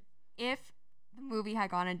 that if the movie had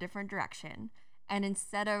gone a different direction, and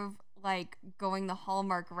instead of like going the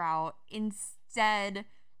Hallmark route, instead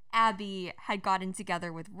Abby had gotten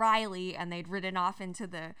together with Riley and they'd ridden off into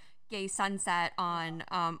the gay sunset on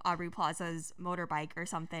Aubrey Plaza's motorbike or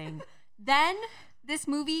something, then this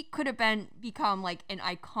movie could have become like an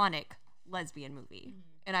iconic lesbian movie.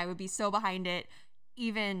 And I would be so behind it,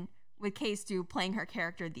 even with Kay Stu playing her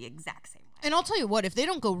character the exact same way. And I'll tell you what, if they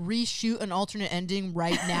don't go reshoot an alternate ending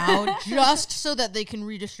right now just so that they can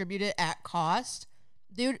redistribute it at cost,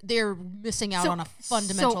 they're missing out on a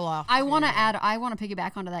fundamental off. I want to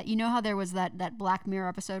piggyback onto that. You know how there was that Black Mirror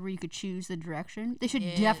episode where you could choose the direction? They should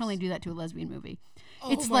definitely do that to a lesbian movie.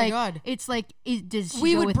 Oh It's my like God. It's like does she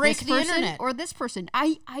We go would with break this the person internet. or this person?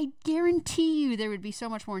 I guarantee you there would be so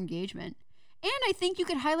much more engagement. And I think you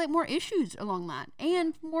could highlight more issues along that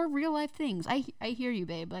and more real life things. I hear you,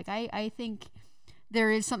 babe. Like I think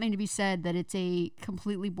there is something to be said that it's a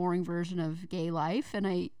completely boring version of gay life, and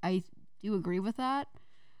I do agree with that.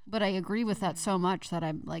 But I agree with that so much that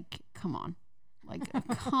I'm like, come on. Like,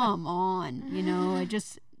 come on. You know,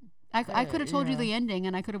 I could have told you the ending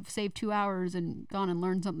and I could have saved 2 hours and gone and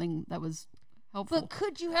learned something that was helpful. But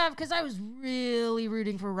could you have? Because I was really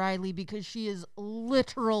rooting for Riley because she is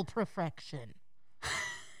literal perfection.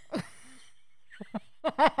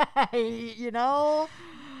 You know?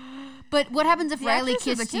 But what happens if The Riley actress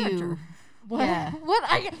or the kissed you? character? What? Yeah.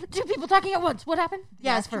 What? Two people talking at once. What happened? The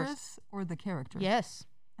Yes, actress first. or the character? Yes.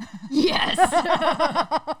 Yes.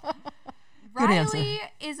 Good answer. Riley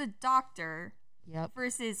is a doctor Yep.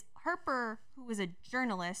 versus Harper, who was a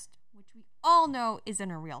journalist, which we all know isn't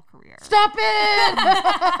a real career. Stop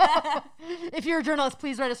it! If you're a journalist,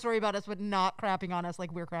 please write a story about us, but not crapping on us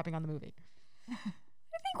like we're crapping on the movie. I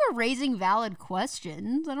think we're raising valid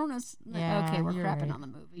questions. I don't know. Yeah, Okay, we're you're crapping right. on the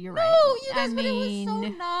movie. You're No, right. you guys, but it was so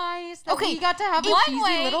nice that we got to have a One cheesy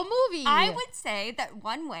way, little movie. I would say that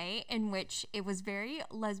one way in which it was very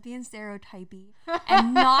lesbian stereotypy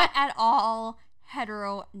and not at all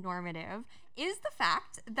heteronormative is the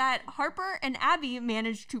fact that Harper and Abby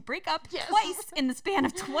managed to break up twice in the span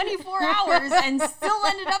of 24 hours and still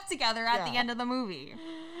ended up together at the end of the movie.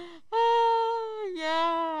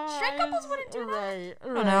 Yeah. Straight couples wouldn't do that. Right. I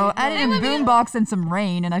don't know. Add in Boombox and some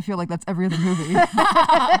rain, and I feel like that's every other movie.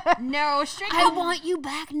 No, straight I couples. want you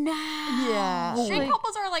back now. Yeah. Straight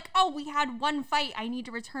couples are like, oh, we had one fight. I need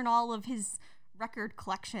to return all of his record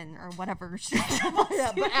collection or whatever. Straight couples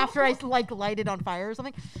Yeah, do. but after I like light it on fire or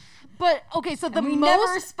something. But okay, so the we most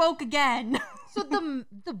never spoke again. so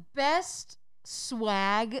the best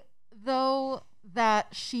swag though that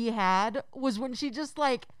she had was when she just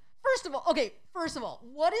like first of all,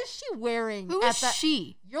 what is she wearing Who at is that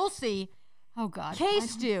she? You'll see. Oh God. Kay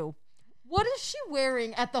Stu. What is she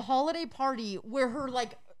wearing at the holiday party where her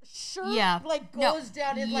like shirt like No. goes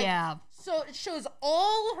down and like Yeah. so it shows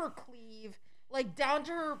all her cleave like down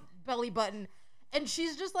to her belly button and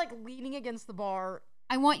she's just like leaning against the bar.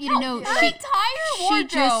 I want you to know her entire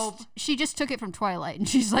wardrobe. she just took it from Twilight, and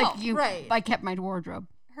she's like, Oh, "You, right. I kept my wardrobe."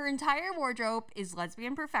 Her entire wardrobe is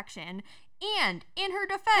lesbian perfection. And in her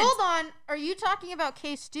defense, Hold on. Are you talking about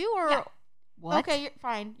Kay Stu or Yeah. What? Okay,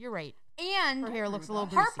 fine. You're right. and Her hair looks a little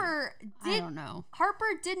greasy. Harper I don't know. Harper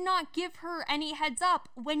did not give her any heads up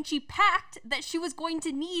when she packed that she was going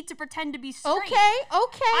to need to pretend to be straight. Okay,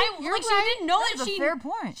 you're like right. she didn't know That that is a she fair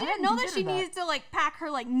point. She I didn't hadn't know that she considered that. needed to like pack her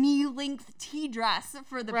like knee-length tea dress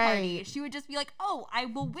for the party. Right. She would just be like, "Oh, I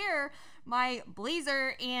will wear my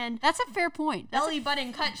blazer and That's a fair point. belly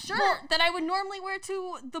button cut shirt that I would normally wear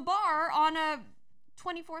to the bar on a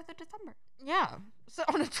 24th of December." Yeah. So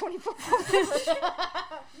on a 24th.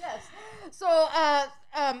 Yes. So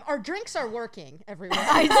our drinks are working, everyone.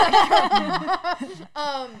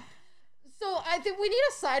 So I think we need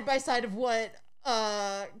a side by side of what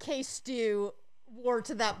Kay Stu wore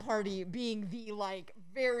to that party, being the like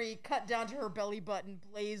very cut down to her belly button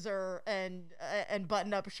blazer and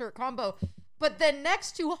button up shirt combo, but then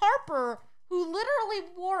next to Harper, who literally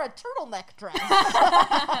wore a turtleneck dress.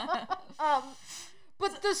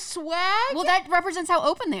 But the swag. Well, that represents how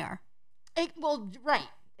open they are. Right,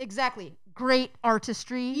 exactly. Great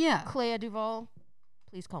artistry. Yeah. Clea Duvall,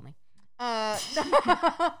 please call me.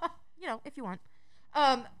 You know, if you want.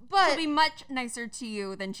 She'll But be much nicer to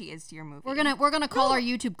you than she is to your movie. We're gonna call our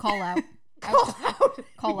YouTube call out. call out.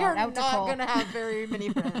 Call You're out to not call. gonna have very many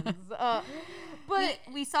friends. But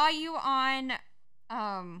we saw you on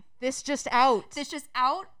this just out. This Just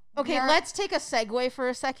Out. Okay, We are- let's take a segue for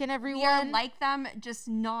a second, We are everyone. like them, just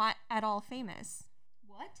not at all famous.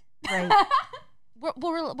 What? Right.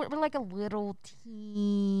 we're like a little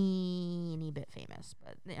teeny bit famous,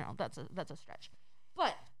 but you know that's a stretch.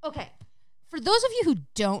 But okay, for those of you who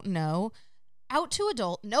don't know, Out to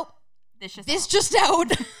Adult. Nope. This Just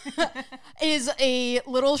Out is a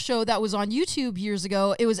little show that was on YouTube years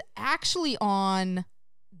ago. It was actually on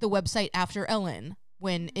the website After Ellen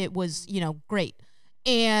when it was, great.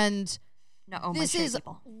 And this is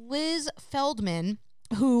Liz Feldman,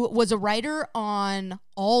 who was a writer on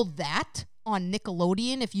All That on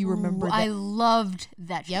Nickelodeon, if you remember that. I loved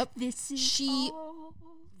that show. Yep. This is She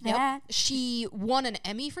won an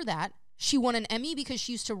Emmy for that. She won an Emmy because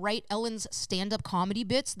she used to write Ellen's stand-up comedy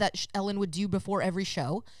bits that Ellen would do before every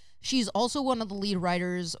show. She's also one of the lead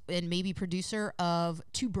writers and maybe producer of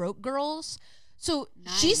Two Broke Girls. So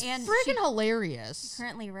she's friggin' hilarious. She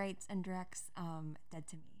currently writes and directs Dead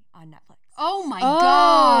to Me on Netflix. Oh my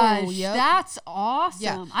gosh. Yep. That's awesome.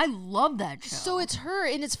 Yeah. I love that show. So it's her,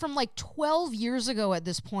 and it's from like 12 years ago at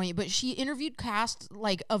this point, but she interviewed cast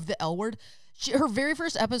of the L Word. Her very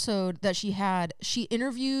first episode that she had, she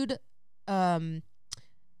interviewed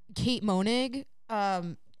Kate Monig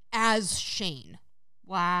as Shane.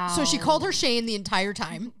 Wow. So she called her Shane the entire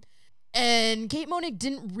time. And Kate Monig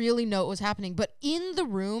didn't really know what was happening, but in the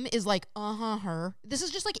room is her. This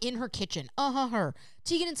is just in her kitchen. Her.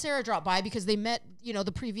 Tegan and Sarah dropped by because they met,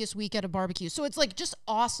 the previous week at a barbecue. So it's just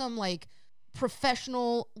awesome,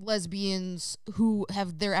 professional lesbians who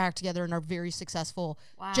have their act together and are very successful,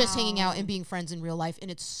 just hanging out and being friends in real life.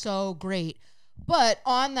 And it's so great. But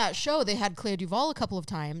on that show, they had Clea Duvall a couple of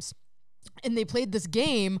times, and they played this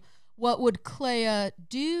game, What Would Clea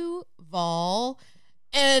Do, Vol?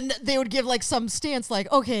 And they would give some stance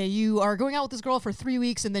okay, you are going out with this girl for 3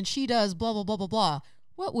 weeks and then she does blah, blah, blah, blah, blah.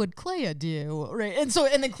 What would Clea do? Right. And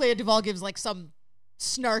then Clea Duvall gives some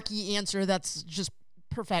snarky answer that's just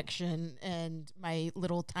perfection. And my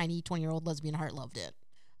little tiny 20-year-old lesbian heart loved it.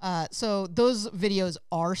 So those videos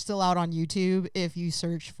are still out on YouTube if you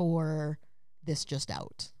search for This Just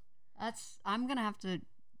Out. I'm gonna have to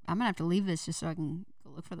leave this just so I can go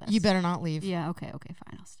look for this. You better not leave. Yeah, okay,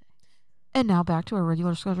 fine, I'll stay. And now back to our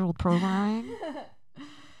regular scheduled programming.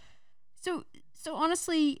 So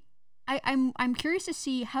honestly, I'm curious to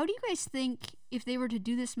see, how do you guys think if they were to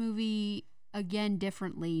do this movie again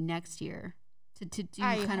differently next year to do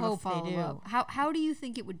kind of a follow up? How do you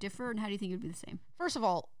think it would differ, and how do you think it would be the same? First of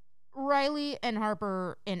all, Riley and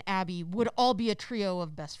Harper and Abby would all be a trio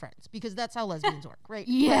of best friends because that's how lesbians work, right?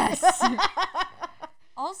 Yes.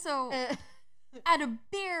 Also, at a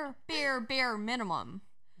bare minimum,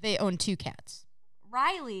 they own 2 cats.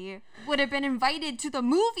 Riley would have been invited to the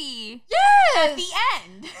movie. Yes! At the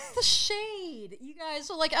end. The shade, you guys.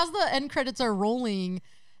 So as the end credits are rolling,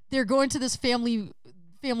 they're going to this family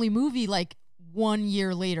movie 1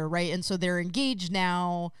 year later, right? And so they're engaged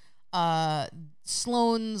now.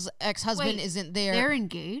 Sloane's ex-husband isn't there. They're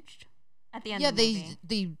engaged? At the end of the movie. Yeah,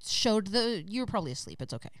 they showed you were probably asleep.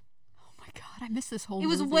 It's okay. Oh my God, I missed this whole It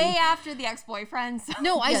was movie. way after the ex-boyfriend. So.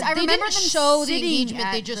 No, I they remember didn't them show the sitting engagement.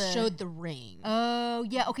 at They just showed the ring. Oh,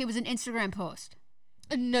 yeah. Okay, it was an Instagram post.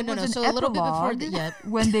 No. It was So an a little bit before epilogue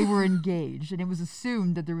when they were engaged, and it was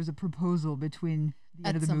assumed that there was a proposal between the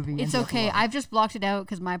end of the some movie. point. and It's the okay. epilogue. I've just blocked it out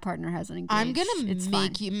because my partner hasn't engaged. I'm gonna it's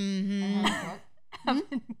make fine. you.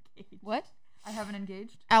 Mm-hmm. What? I haven't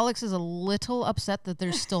engaged. Alex is a little upset that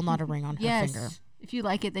there's still not a ring on her Yes. finger. If you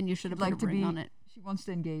like it, then you should have put Like a to ring be. on it. She wants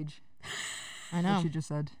to engage. I What know. she just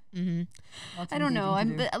said. Mm-hmm. Lots of I don't know.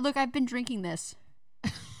 engaging to do. Look, I've been drinking this.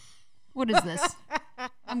 What is this?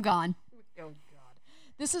 I'm gone.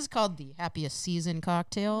 This is called the happiest season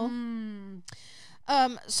cocktail. Mm.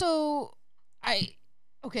 So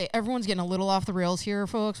everyone's getting a little off the rails here,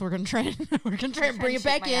 folks. We're gonna try and bring it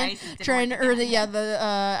back in.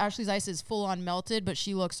 Ashley's ice is full on melted, but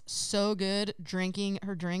she looks so good drinking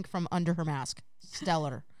her drink from under her mask.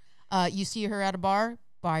 Stellar. You see her at a bar,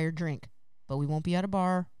 buy her drink, but we won't be at a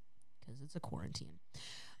bar because it's a quarantine.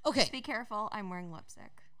 Okay. Just be careful. I'm wearing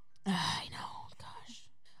lipstick. I know, gosh.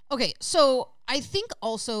 Okay, so I think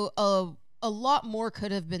also a lot more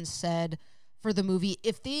could have been said for the movie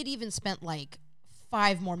if they had even spent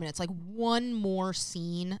 5 more minutes, one more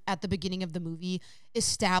scene at the beginning of the movie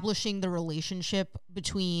establishing the relationship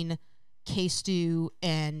between K-Stu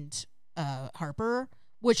and Harper,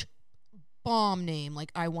 which bomb name.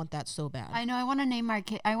 I want that so bad. I know. I want to name our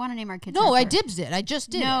kid. No, Harper. I dibs it. I just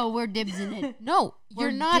did. No, we're dibsing it. No, We're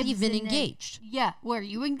you're not dibsing even it. engaged. Yeah. Were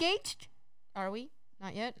you engaged? Are we?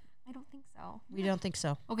 Not yet? I don't think so. We don't think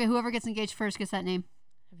so. Okay. Whoever gets engaged first gets that name.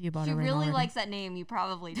 Have you bought If a you ring really already? likes that name, you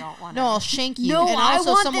probably don't want No, I'll shank you. No, and I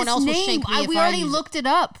also want someone this else name. will shank me if We I already use it. looked it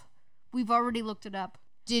up. We've already looked it up.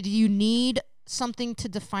 Did you need something to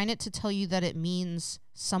define it to tell you that it means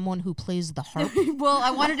someone who plays the harp? Well,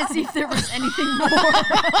 I wanted to see if there was anything more.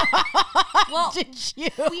 Well, Did you?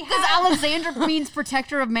 we Because have Alexandra means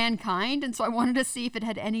protector of mankind, and so I wanted to see if it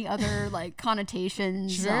had any other like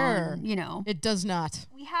connotations. Sure. You know. It does not.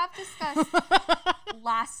 we have discussed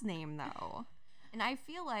last name though, and I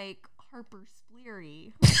feel like Harper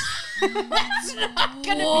Spleary.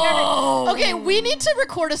 Okay, we need to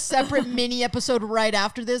record a separate mini episode right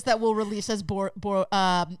after this that we'll release as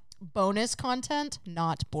bonus content,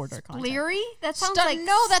 not border content. Leary? That sounds Stu- like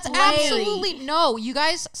no, that's slay. absolutely no. You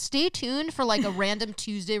guys stay tuned for like a random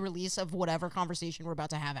Tuesday release of whatever conversation we're about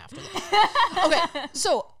to have after this. Okay,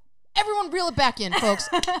 so everyone reel it back in, folks.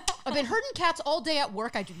 I've been herding cats all day at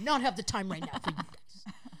work. I do not have the time right now for you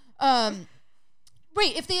guys.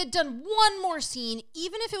 Wait, if they had done one more scene,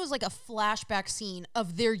 even if it was like a flashback scene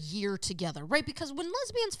of their year together, right? Because when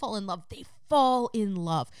lesbians fall in love, they fall in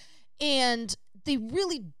love. And they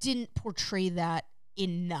really didn't portray that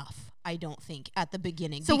enough, I don't think, at the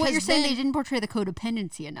beginning. So what Because you're saying, then- they didn't portray the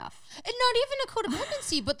codependency enough. and not even a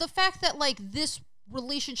codependency, but the fact that like this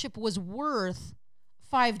relationship was worth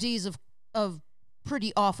 5 days of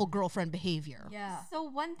pretty awful girlfriend behavior. Yeah. So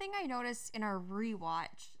one thing I noticed in our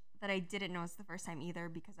rewatch that I didn't notice the first time either,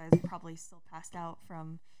 because I was probably still passed out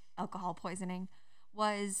from alcohol poisoning,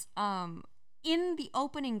 was in the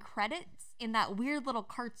opening credits in that weird little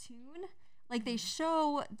cartoon, like they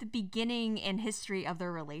show the beginning and history of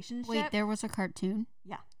their relationship. Wait, there was a cartoon?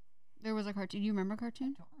 Yeah. There was a cartoon. Do you remember a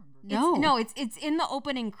cartoon? It's in the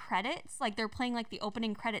opening credits. Like they're playing like the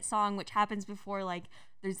opening credit song, which happens before like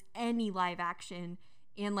there's any live action.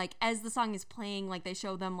 And like as the song is playing, like they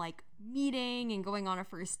show them like meeting and going on a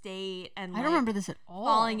first date and I like, don't remember this at all.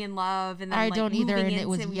 falling in love and then I like, don't either, moving and it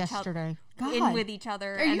was into each oth- yesterday. God. in with each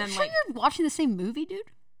other. Are and you then sure like you're watching the same movie, dude?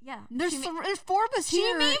 yeah, There's she, ma- there's 4 of us she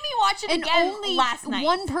here. made me watch it and again only last night.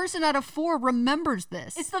 one person out of 4 remembers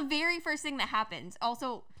this. It's the very first thing that happens.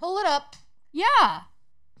 Also, Pull it up. yeah.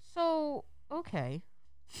 So, okay.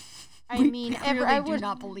 I We mean, clearly I do would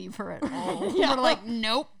not believe her at all. Yeah. We're like,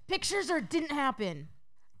 nope. pictures or didn't happen.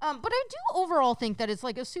 But I do overall think that it's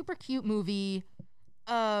like a super cute movie.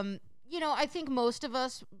 You know, I think most of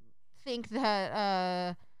us think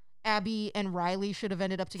that Abby and Riley should have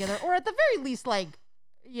ended up together, or at the very least, like,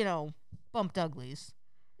 you know, bumped uglies.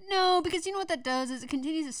 No, because you know what that does is it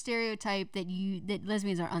continues a stereotype that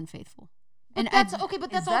lesbians are unfaithful. But that's okay.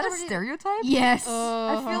 But that's Is all that they a were doing. stereotype? Yes.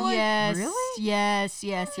 I feel like yes. really. Yes. I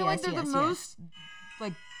Yes. feel Yes. like they're yes. the most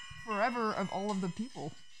like forever of all of the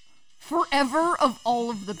people. Forever of all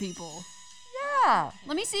of the people. Yeah.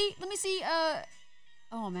 Let me see.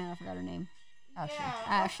 Oh man, I forgot her name. Ashley.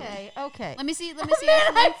 Ashley. Okay. Let me see. Man, Ashley.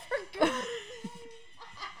 I forgot.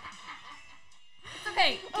 it's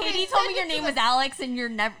okay. Katie told me your name was Alex, and your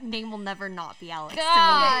name will never not be Alex. to me.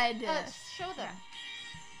 God. Show them.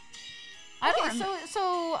 I don't Okay, remember.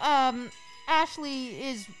 so Ashley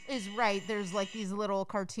is right. There's like these little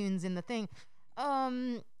cartoons in the thing. I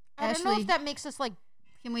don't know Ashley. if that makes us like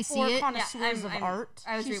Can we see four it? connoisseurs of I'm- art.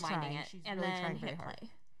 I was She's rewinding trying. it, She's and really then trying very hit hard. play.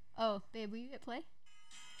 Oh, babe, will you hit play?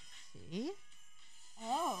 See?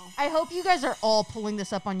 Oh. I hope you guys are all pulling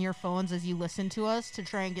this up on your phones as you listen to us to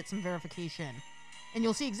try and get some verification. And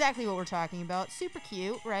you'll see exactly what we're talking about. Super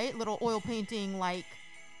cute, right? Little oil painting like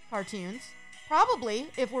cartoons. Probably,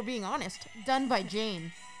 if we're being honest, done by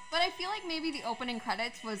Jane. But I feel like maybe the opening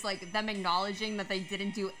credits was like them acknowledging that they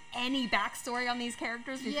didn't do any backstory on these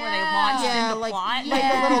characters before they Yeah. launched Yeah, into like- plot. like a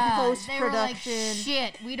little They were like, post-production.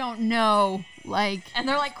 shit, we don't know. Like, And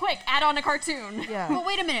they're like, quick, add on a cartoon. Yeah. but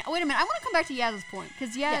wait a minute. I want to come back to Yaz's point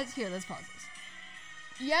because Yaz. Here, let's pause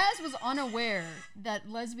this. Yaz was unaware that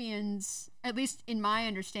lesbians, at least in my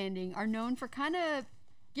understanding, are known for kind of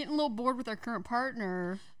getting a little bored with their current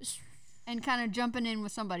partner and kind of jumping in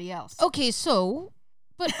with somebody else. Okay, so,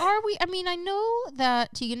 but are we? I mean, I know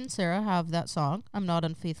that Tegan and Sarah have that song, "I'm Not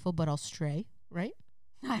Unfaithful, But I'll Stray," right?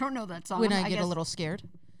 I don't know that song. When I get guess- a little scared.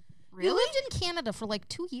 Really? You lived in Canada for like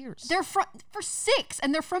 2 years. They're from for 6,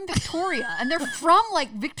 and they're from Victoria, and they're from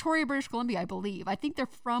like Victoria, British Columbia, I believe. I think they're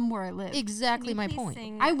from where I live. Exactly my Please point.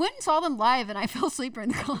 sing- I went and saw them live, and I fell asleep during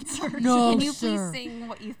the concert. No. Can you sir. please sing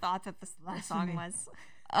what you thought that the song was?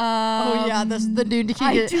 Oh yeah, that's the new Tegan.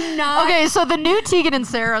 I do not. Okay, so the new Tegan and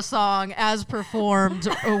Sarah song, as performed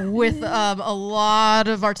with a lot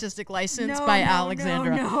of artistic license by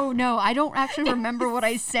Alexandra. No, I don't actually remember what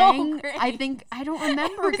I sang. great. I think I don't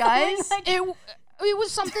remember, It was guys. something like It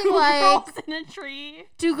was something two like girls in a tree.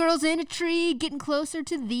 2 girls in a tree, getting closer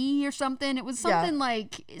to thee, or something. It was something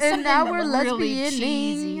like something now we're really lesbianing.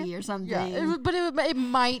 cheesy or something. yeah, it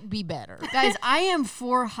might be better. Guys, I am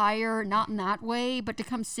for hire, not in that way, but to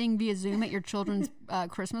come sing via Zoom at your children's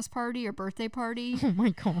Christmas party or birthday party. Oh my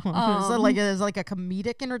god! Is that like a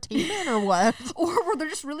comedic entertainment or what? Or where they're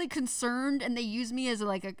just really concerned and they use me as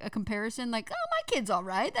like a comparison, like, oh, my kid's all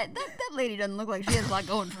right. That lady doesn't look like she has a lot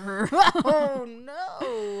going for her. Oh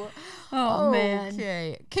no! Oh man.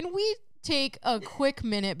 Okay, can we take a quick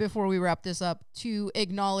minute before we wrap this up to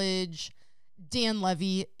acknowledge Dan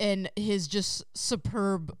Levy and his just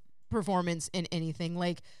superb performance in anything?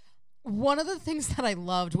 Like, one of the things that I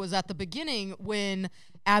loved was at the beginning when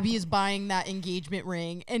Abby is buying that engagement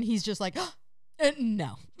ring and he's just like,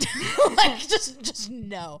 no. Like, just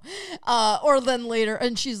no. Or then later,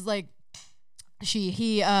 and she's like,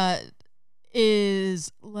 he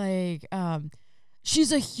is like,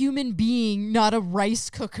 she's a human being, not a rice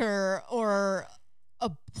cooker or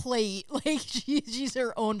a plate. Like, she's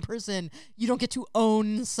her own person. You don't get to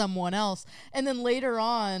own someone else. And then later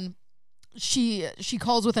on, she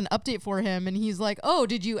calls with an update for him, and he's like, oh,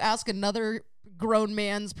 did you ask another grown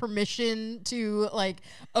man's permission to like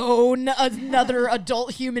own another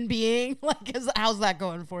adult human being? Like, how's that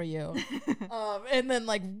going for you? And then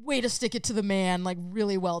like, way to stick it to the man. Like,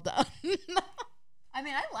 really well done. I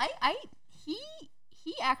mean,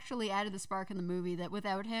 he actually added the spark in the movie that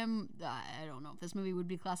without him, I don't know if this movie would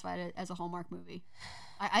be classified as a Hallmark movie.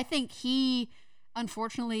 I think he,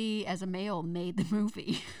 unfortunately, as a male, made the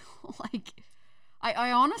movie. Like,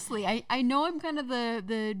 I honestly, I know I'm kind of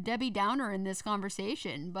the Debbie Downer in this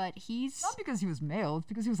conversation, but he's Not because he was male, it's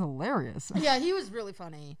because he was hilarious. Yeah, he was really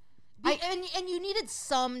funny. And you needed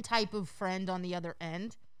some type of friend on the other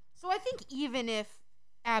end. So I think even if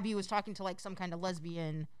Abby was talking to like some kind of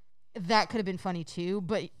lesbian, that could have been funny too.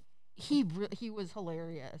 But he was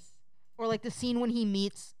hilarious. Or like the scene when he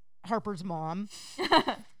meets Harper's mom.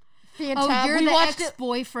 Fantastic. Oh, you're We the watched it-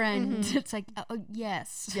 ex-boyfriend. It's like, oh,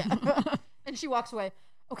 yes. Yeah. And she walks away.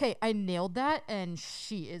 Okay, I nailed that, and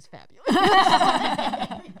she is fabulous.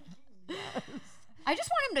 I just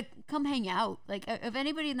want him to come hang out. Like, if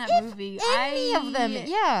anybody in that movie, Any of them,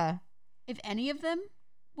 yeah. If any of them,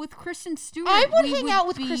 with Kristen Stewart, I would we hang out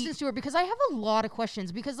with be- Kristen Stewart because I have a lot of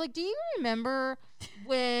questions. Because, like, do you remember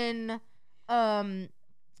when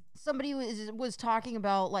somebody was talking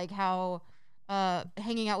about, like, how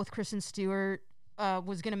hanging out with Kristen Stewart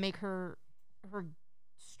was going to make her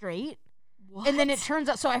straight? What? And then it turns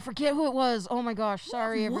out, so I forget who it was. Oh my gosh,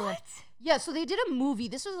 sorry everyone. What? Yeah, so they did a movie.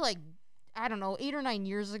 This was like, I don't know, 8 or 9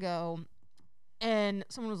 years ago. And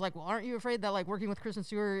someone was like, well, aren't you afraid that like working with Kristen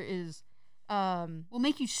Stewart is Will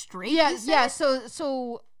make you straight? yeah, you said? yeah,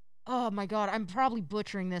 so oh my god, I'm probably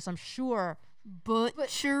butchering this, I'm sure.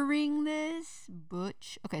 Butchering this?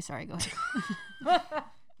 Okay, sorry, go ahead.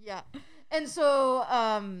 Yeah. And so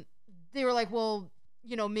they were like, well,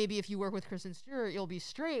 you know, maybe if you work with Kristen Stewart, you'll be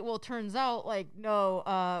straight. Well, it turns out, like, no,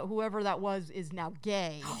 whoever that was is now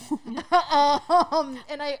gay. And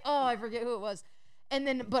I forget who it was. And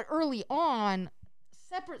then, but early on,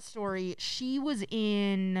 separate story, she was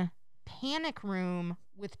in Panic Room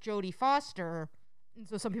with Jodie Foster. And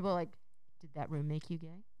so some people are like, did that room make you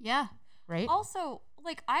gay? Yeah. Right? Also,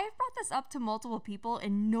 like, I've brought this up to multiple people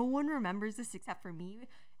and no one remembers this except for me.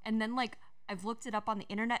 And then, like, I've looked it up on the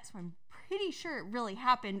internet, so I'm pretty sure it really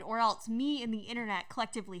happened, or else me and the internet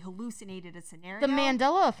collectively hallucinated a scenario. The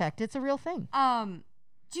Mandela effect. It's a real thing.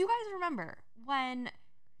 Do you guys remember when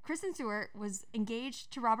Kristen Stewart was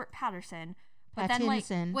engaged to Robert Pattinson, but then like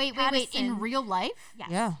Pattinson. Wait. In Pattinson- real life? yes.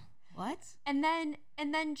 Yeah. What? And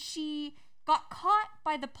then she got caught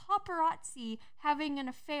by the paparazzi having an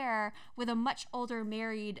affair with a much older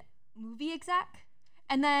married movie exec.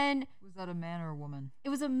 And then Was that a man or a woman? it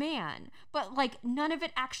was a man, but like none of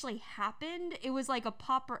it actually happened. It was like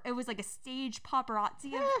a stage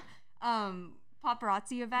paparazzi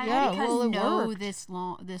paparazzi event. Yeah, because well, it know worked. this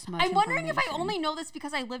much. I'm wondering if I information. only know this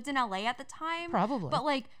because I lived in LA at the time. Probably. But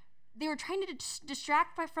like they were trying to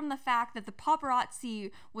distract from the fact that the paparazzi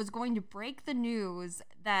was going to break the news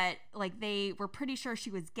that like they were pretty sure she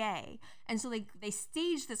was gay. And so they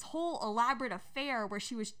staged this whole elaborate affair where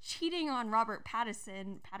she was cheating on Robert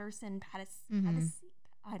Pattinson, I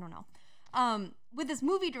don't know. With this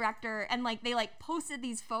movie director, and like they like posted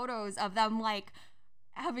these photos of them like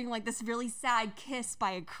having like this really sad kiss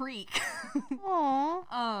by a creek.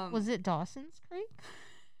 Aw. Was it Dawson's Creek?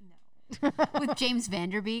 with James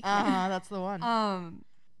Vanderbeek. That's the one.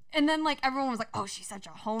 And then like everyone was like, "Oh, she's such a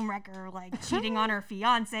homewrecker, like cheating on her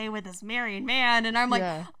fiance with this married man." And I'm like,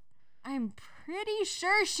 Yeah. I'm pretty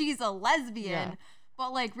sure she's a lesbian. Yeah.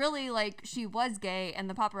 But like really like she was gay and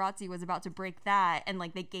the paparazzi was about to break that and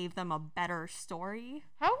like they gave them a better story.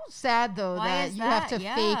 How sad though Why that is you have that? to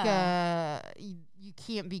Yeah. fake you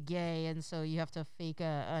can't be gay and so you have to fake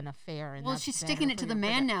an affair. And Well, that's she's better sticking it for to the your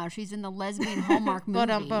man now. She's in the lesbian Hallmark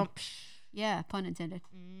movie. Yeah, pun intended.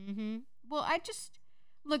 Mm-hmm. Well, I just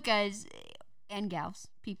look, guys and gals,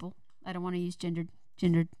 people. I don't want to use gendered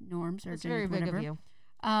norms or That's gendered very big whatever. of you.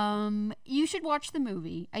 You should watch the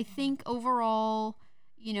movie. I think overall,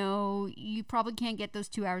 you know, you probably can't get those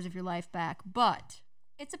 2 hours of your life back, but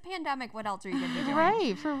It's a pandemic. What else are you gonna be doing?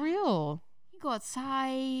 Right, for real. you go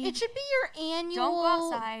outside. It should be your annual Don't go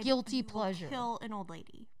outside. guilty You will pleasure. Kill an old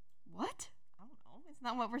lady. What? I don't know. Isn't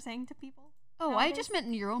that what we're saying to people? Oh, I nowadays? just meant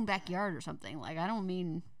in your own backyard or something. Like, I don't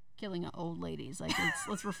mean killing old ladies. Like,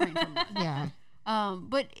 let's refrain from that. Yeah.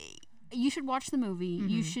 But you should watch the movie. Mm-hmm.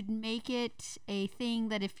 You should make it a thing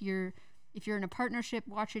that if you're in a partnership,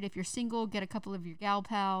 watch it. If you're single, get a couple of your gal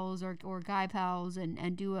pals or guy pals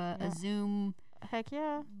and do a Zoom Heck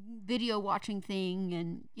yeah. video watching thing.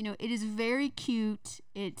 And you know, it is very cute.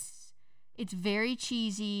 It's very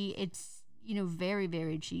cheesy. It's, you know, very,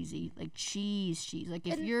 very cheesy. Like cheese. Like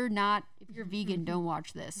if you're vegan, don't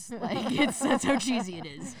watch this. Like that's how cheesy it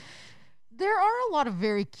is. There are a lot of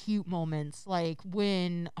very cute moments, like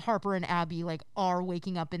when Harper and Abby like are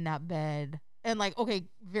waking up in that bed, and like, okay,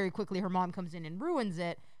 very quickly her mom comes in and ruins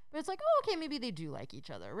it, but it's like, oh, okay, maybe they do like each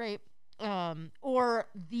other, right? Or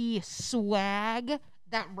the swag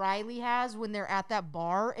that Riley has when they're at that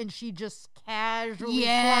bar, and she just casually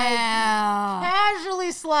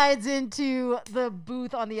slides into the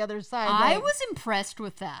booth on the other side. I like, was impressed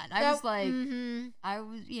with that. I was like, I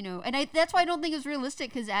was, you know, and that's why I don't think it was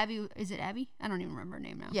realistic because Abby, is it Abby? I don't even remember her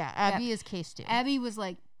name now. yeah, Abby is K-Stu. Abby was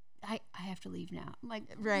like, I have to leave now. I'm like,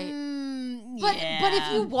 Right. But But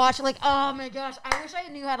if you watch, like, oh my gosh, I wish I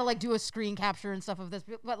knew how to like do a screen capture and stuff of this.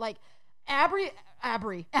 But like, Aubrey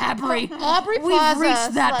Aubrey Plaza. We've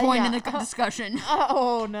reached that like, point yeah. in the discussion.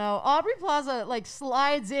 Oh no, Aubrey Plaza like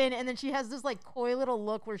slides in, and then she has this like coy little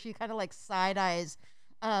look where she kind of like side eyes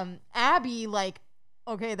Abby, like,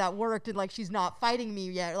 okay, that worked, and like she's not fighting me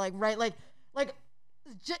yet, like right, like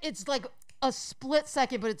it's like a split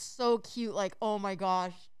second, but it's so cute, like, oh my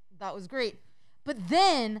gosh, that was great. But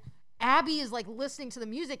then Abby is like listening to the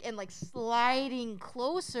music and like sliding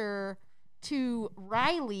closer to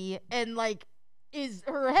Riley, and like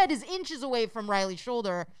her head is inches away from Riley's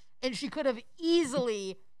shoulder, and she could have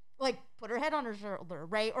easily like put her head on her shoulder,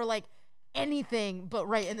 right, or like anything but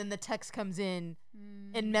right. And then the text comes in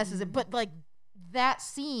and messes it. But like that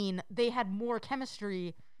scene, they had more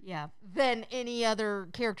chemistry Yeah. than any other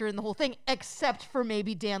character in the whole thing, except for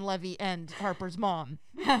maybe Dan Levy and Harper's mom.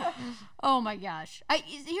 Oh my gosh.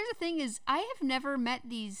 Here's the thing: is I have never met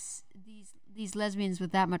these lesbians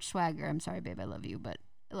with that much swagger. I'm sorry, babe, I love you, but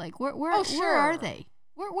like, where Oh, are sure. they?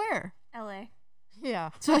 Where? LA. Yeah,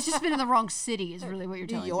 So it's just been in the wrong city, is really what you're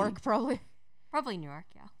New telling York me. probably. Probably New York,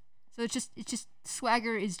 yeah. So it's just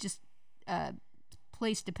swagger is just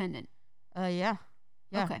place dependent. Yeah.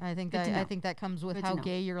 Okay, I think good to know. I think that comes with Good to how know.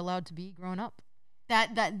 gay gay you're allowed to be growing up.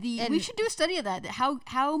 We And- should do a study of that.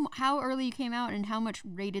 How early you came out and how much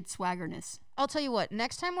rated swaggerness. I'll tell you what,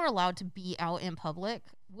 next time we're allowed to be out in public,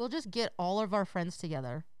 we'll just get all of our friends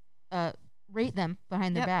together, rate them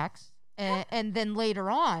behind their Yep. backs, and then later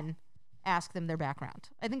on ask them their background.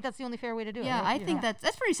 I think that's the only fair way to do it. Yeah, right? I think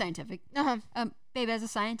that's pretty scientific. Uh-huh. Babe, as a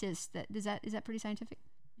scientist, is that pretty scientific?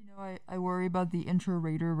 You know, I worry about the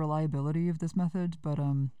intra-rater reliability of this method, but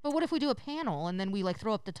But what if we do a panel and then we like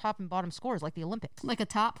throw up the top and bottom scores like the Olympics? Like a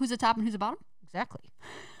top? Who's a top and who's a bottom? Exactly.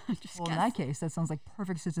 Just well, in guess. that case, that sounds like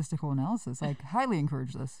perfect statistical analysis. I highly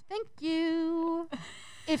encourage this. Thank you.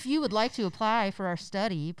 If you would like to apply for our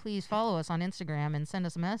study, please follow us on Instagram and send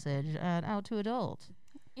us a message at Out to Adult.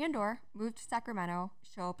 And/or move to Sacramento,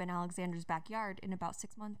 show up in Alexander's backyard in about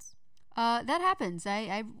 6 months. That happens.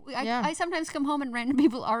 Yeah. I sometimes come home and random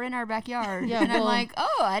people are in our backyard. Yeah, and I'm well- like,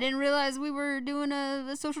 oh, I didn't realize we were doing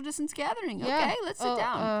a social distance gathering. Okay, let's sit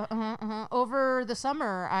down. Over the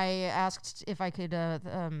summer, I asked if I could.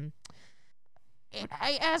 I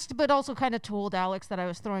asked, but also kind of told Alex that I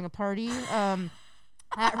was throwing a party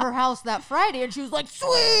at her house that Friday, and she was like,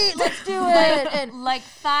 "Sweet, let's do it!" And Like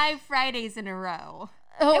 5 Fridays in a row.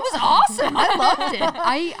 It was awesome. I loved it.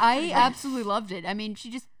 I absolutely loved it. I mean, she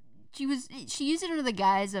used it under the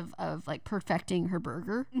guise of like perfecting her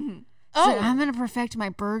burger. Oh. So I'm gonna perfect my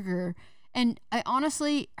burger. And I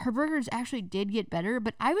honestly, her burgers actually did get better,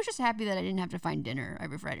 but I was just happy that I didn't have to find dinner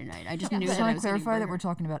every Friday night. I just knew Just that I want to was getting clarify that burger. we're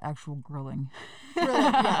talking about actual grilling.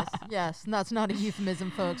 yes, and that's not a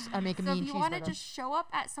euphemism, folks. I make a So mean if you want to cheeseburger. just show up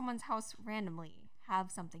at someone's house randomly,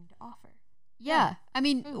 have something to offer. Yeah, I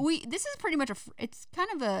mean, this is pretty much it's kind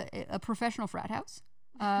of a professional frat house.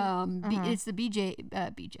 It's the Big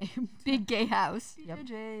Gay House.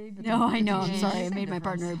 BJJ. No, I know. I'm BJJ. sorry. I Same made my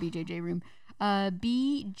difference. partner a BJJ room.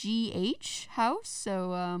 BGH house.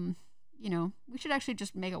 So, we should actually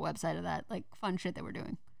just make a website of that, like fun shit that we're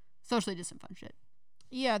doing. Socially distant fun shit.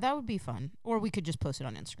 Yeah, that would be fun. Or we could just post it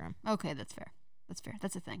on Instagram. Okay, that's fair.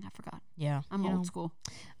 That's a thing. I forgot. Yeah. I'm you know. old school.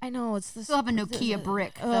 I know, it's this. Still have a Nokia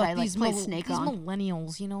brick that I like play Snake these on.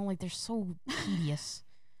 millennials, like they're so tedious.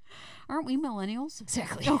 Aren't we millennials?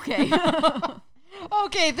 Exactly. Okay.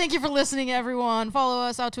 Okay, thank you for listening, everyone. Follow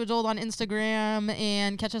us Out to Adult on Instagram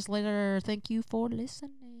and catch us later. Thank you for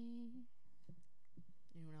listening.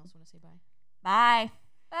 Anyone else want to say bye? Bye.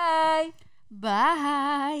 Bye.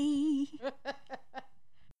 Bye.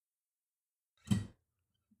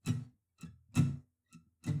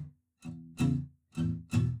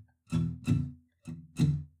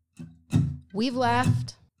 We've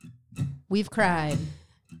laughed. We've cried.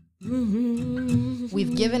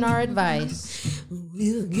 We've given our advice.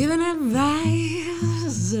 We've given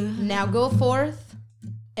advice. Now go forth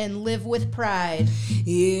and live with pride.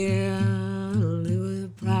 Yeah, live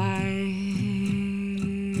with pride.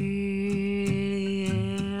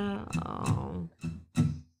 Yeah.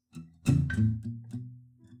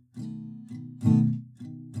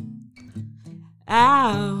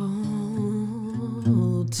 Out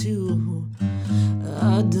to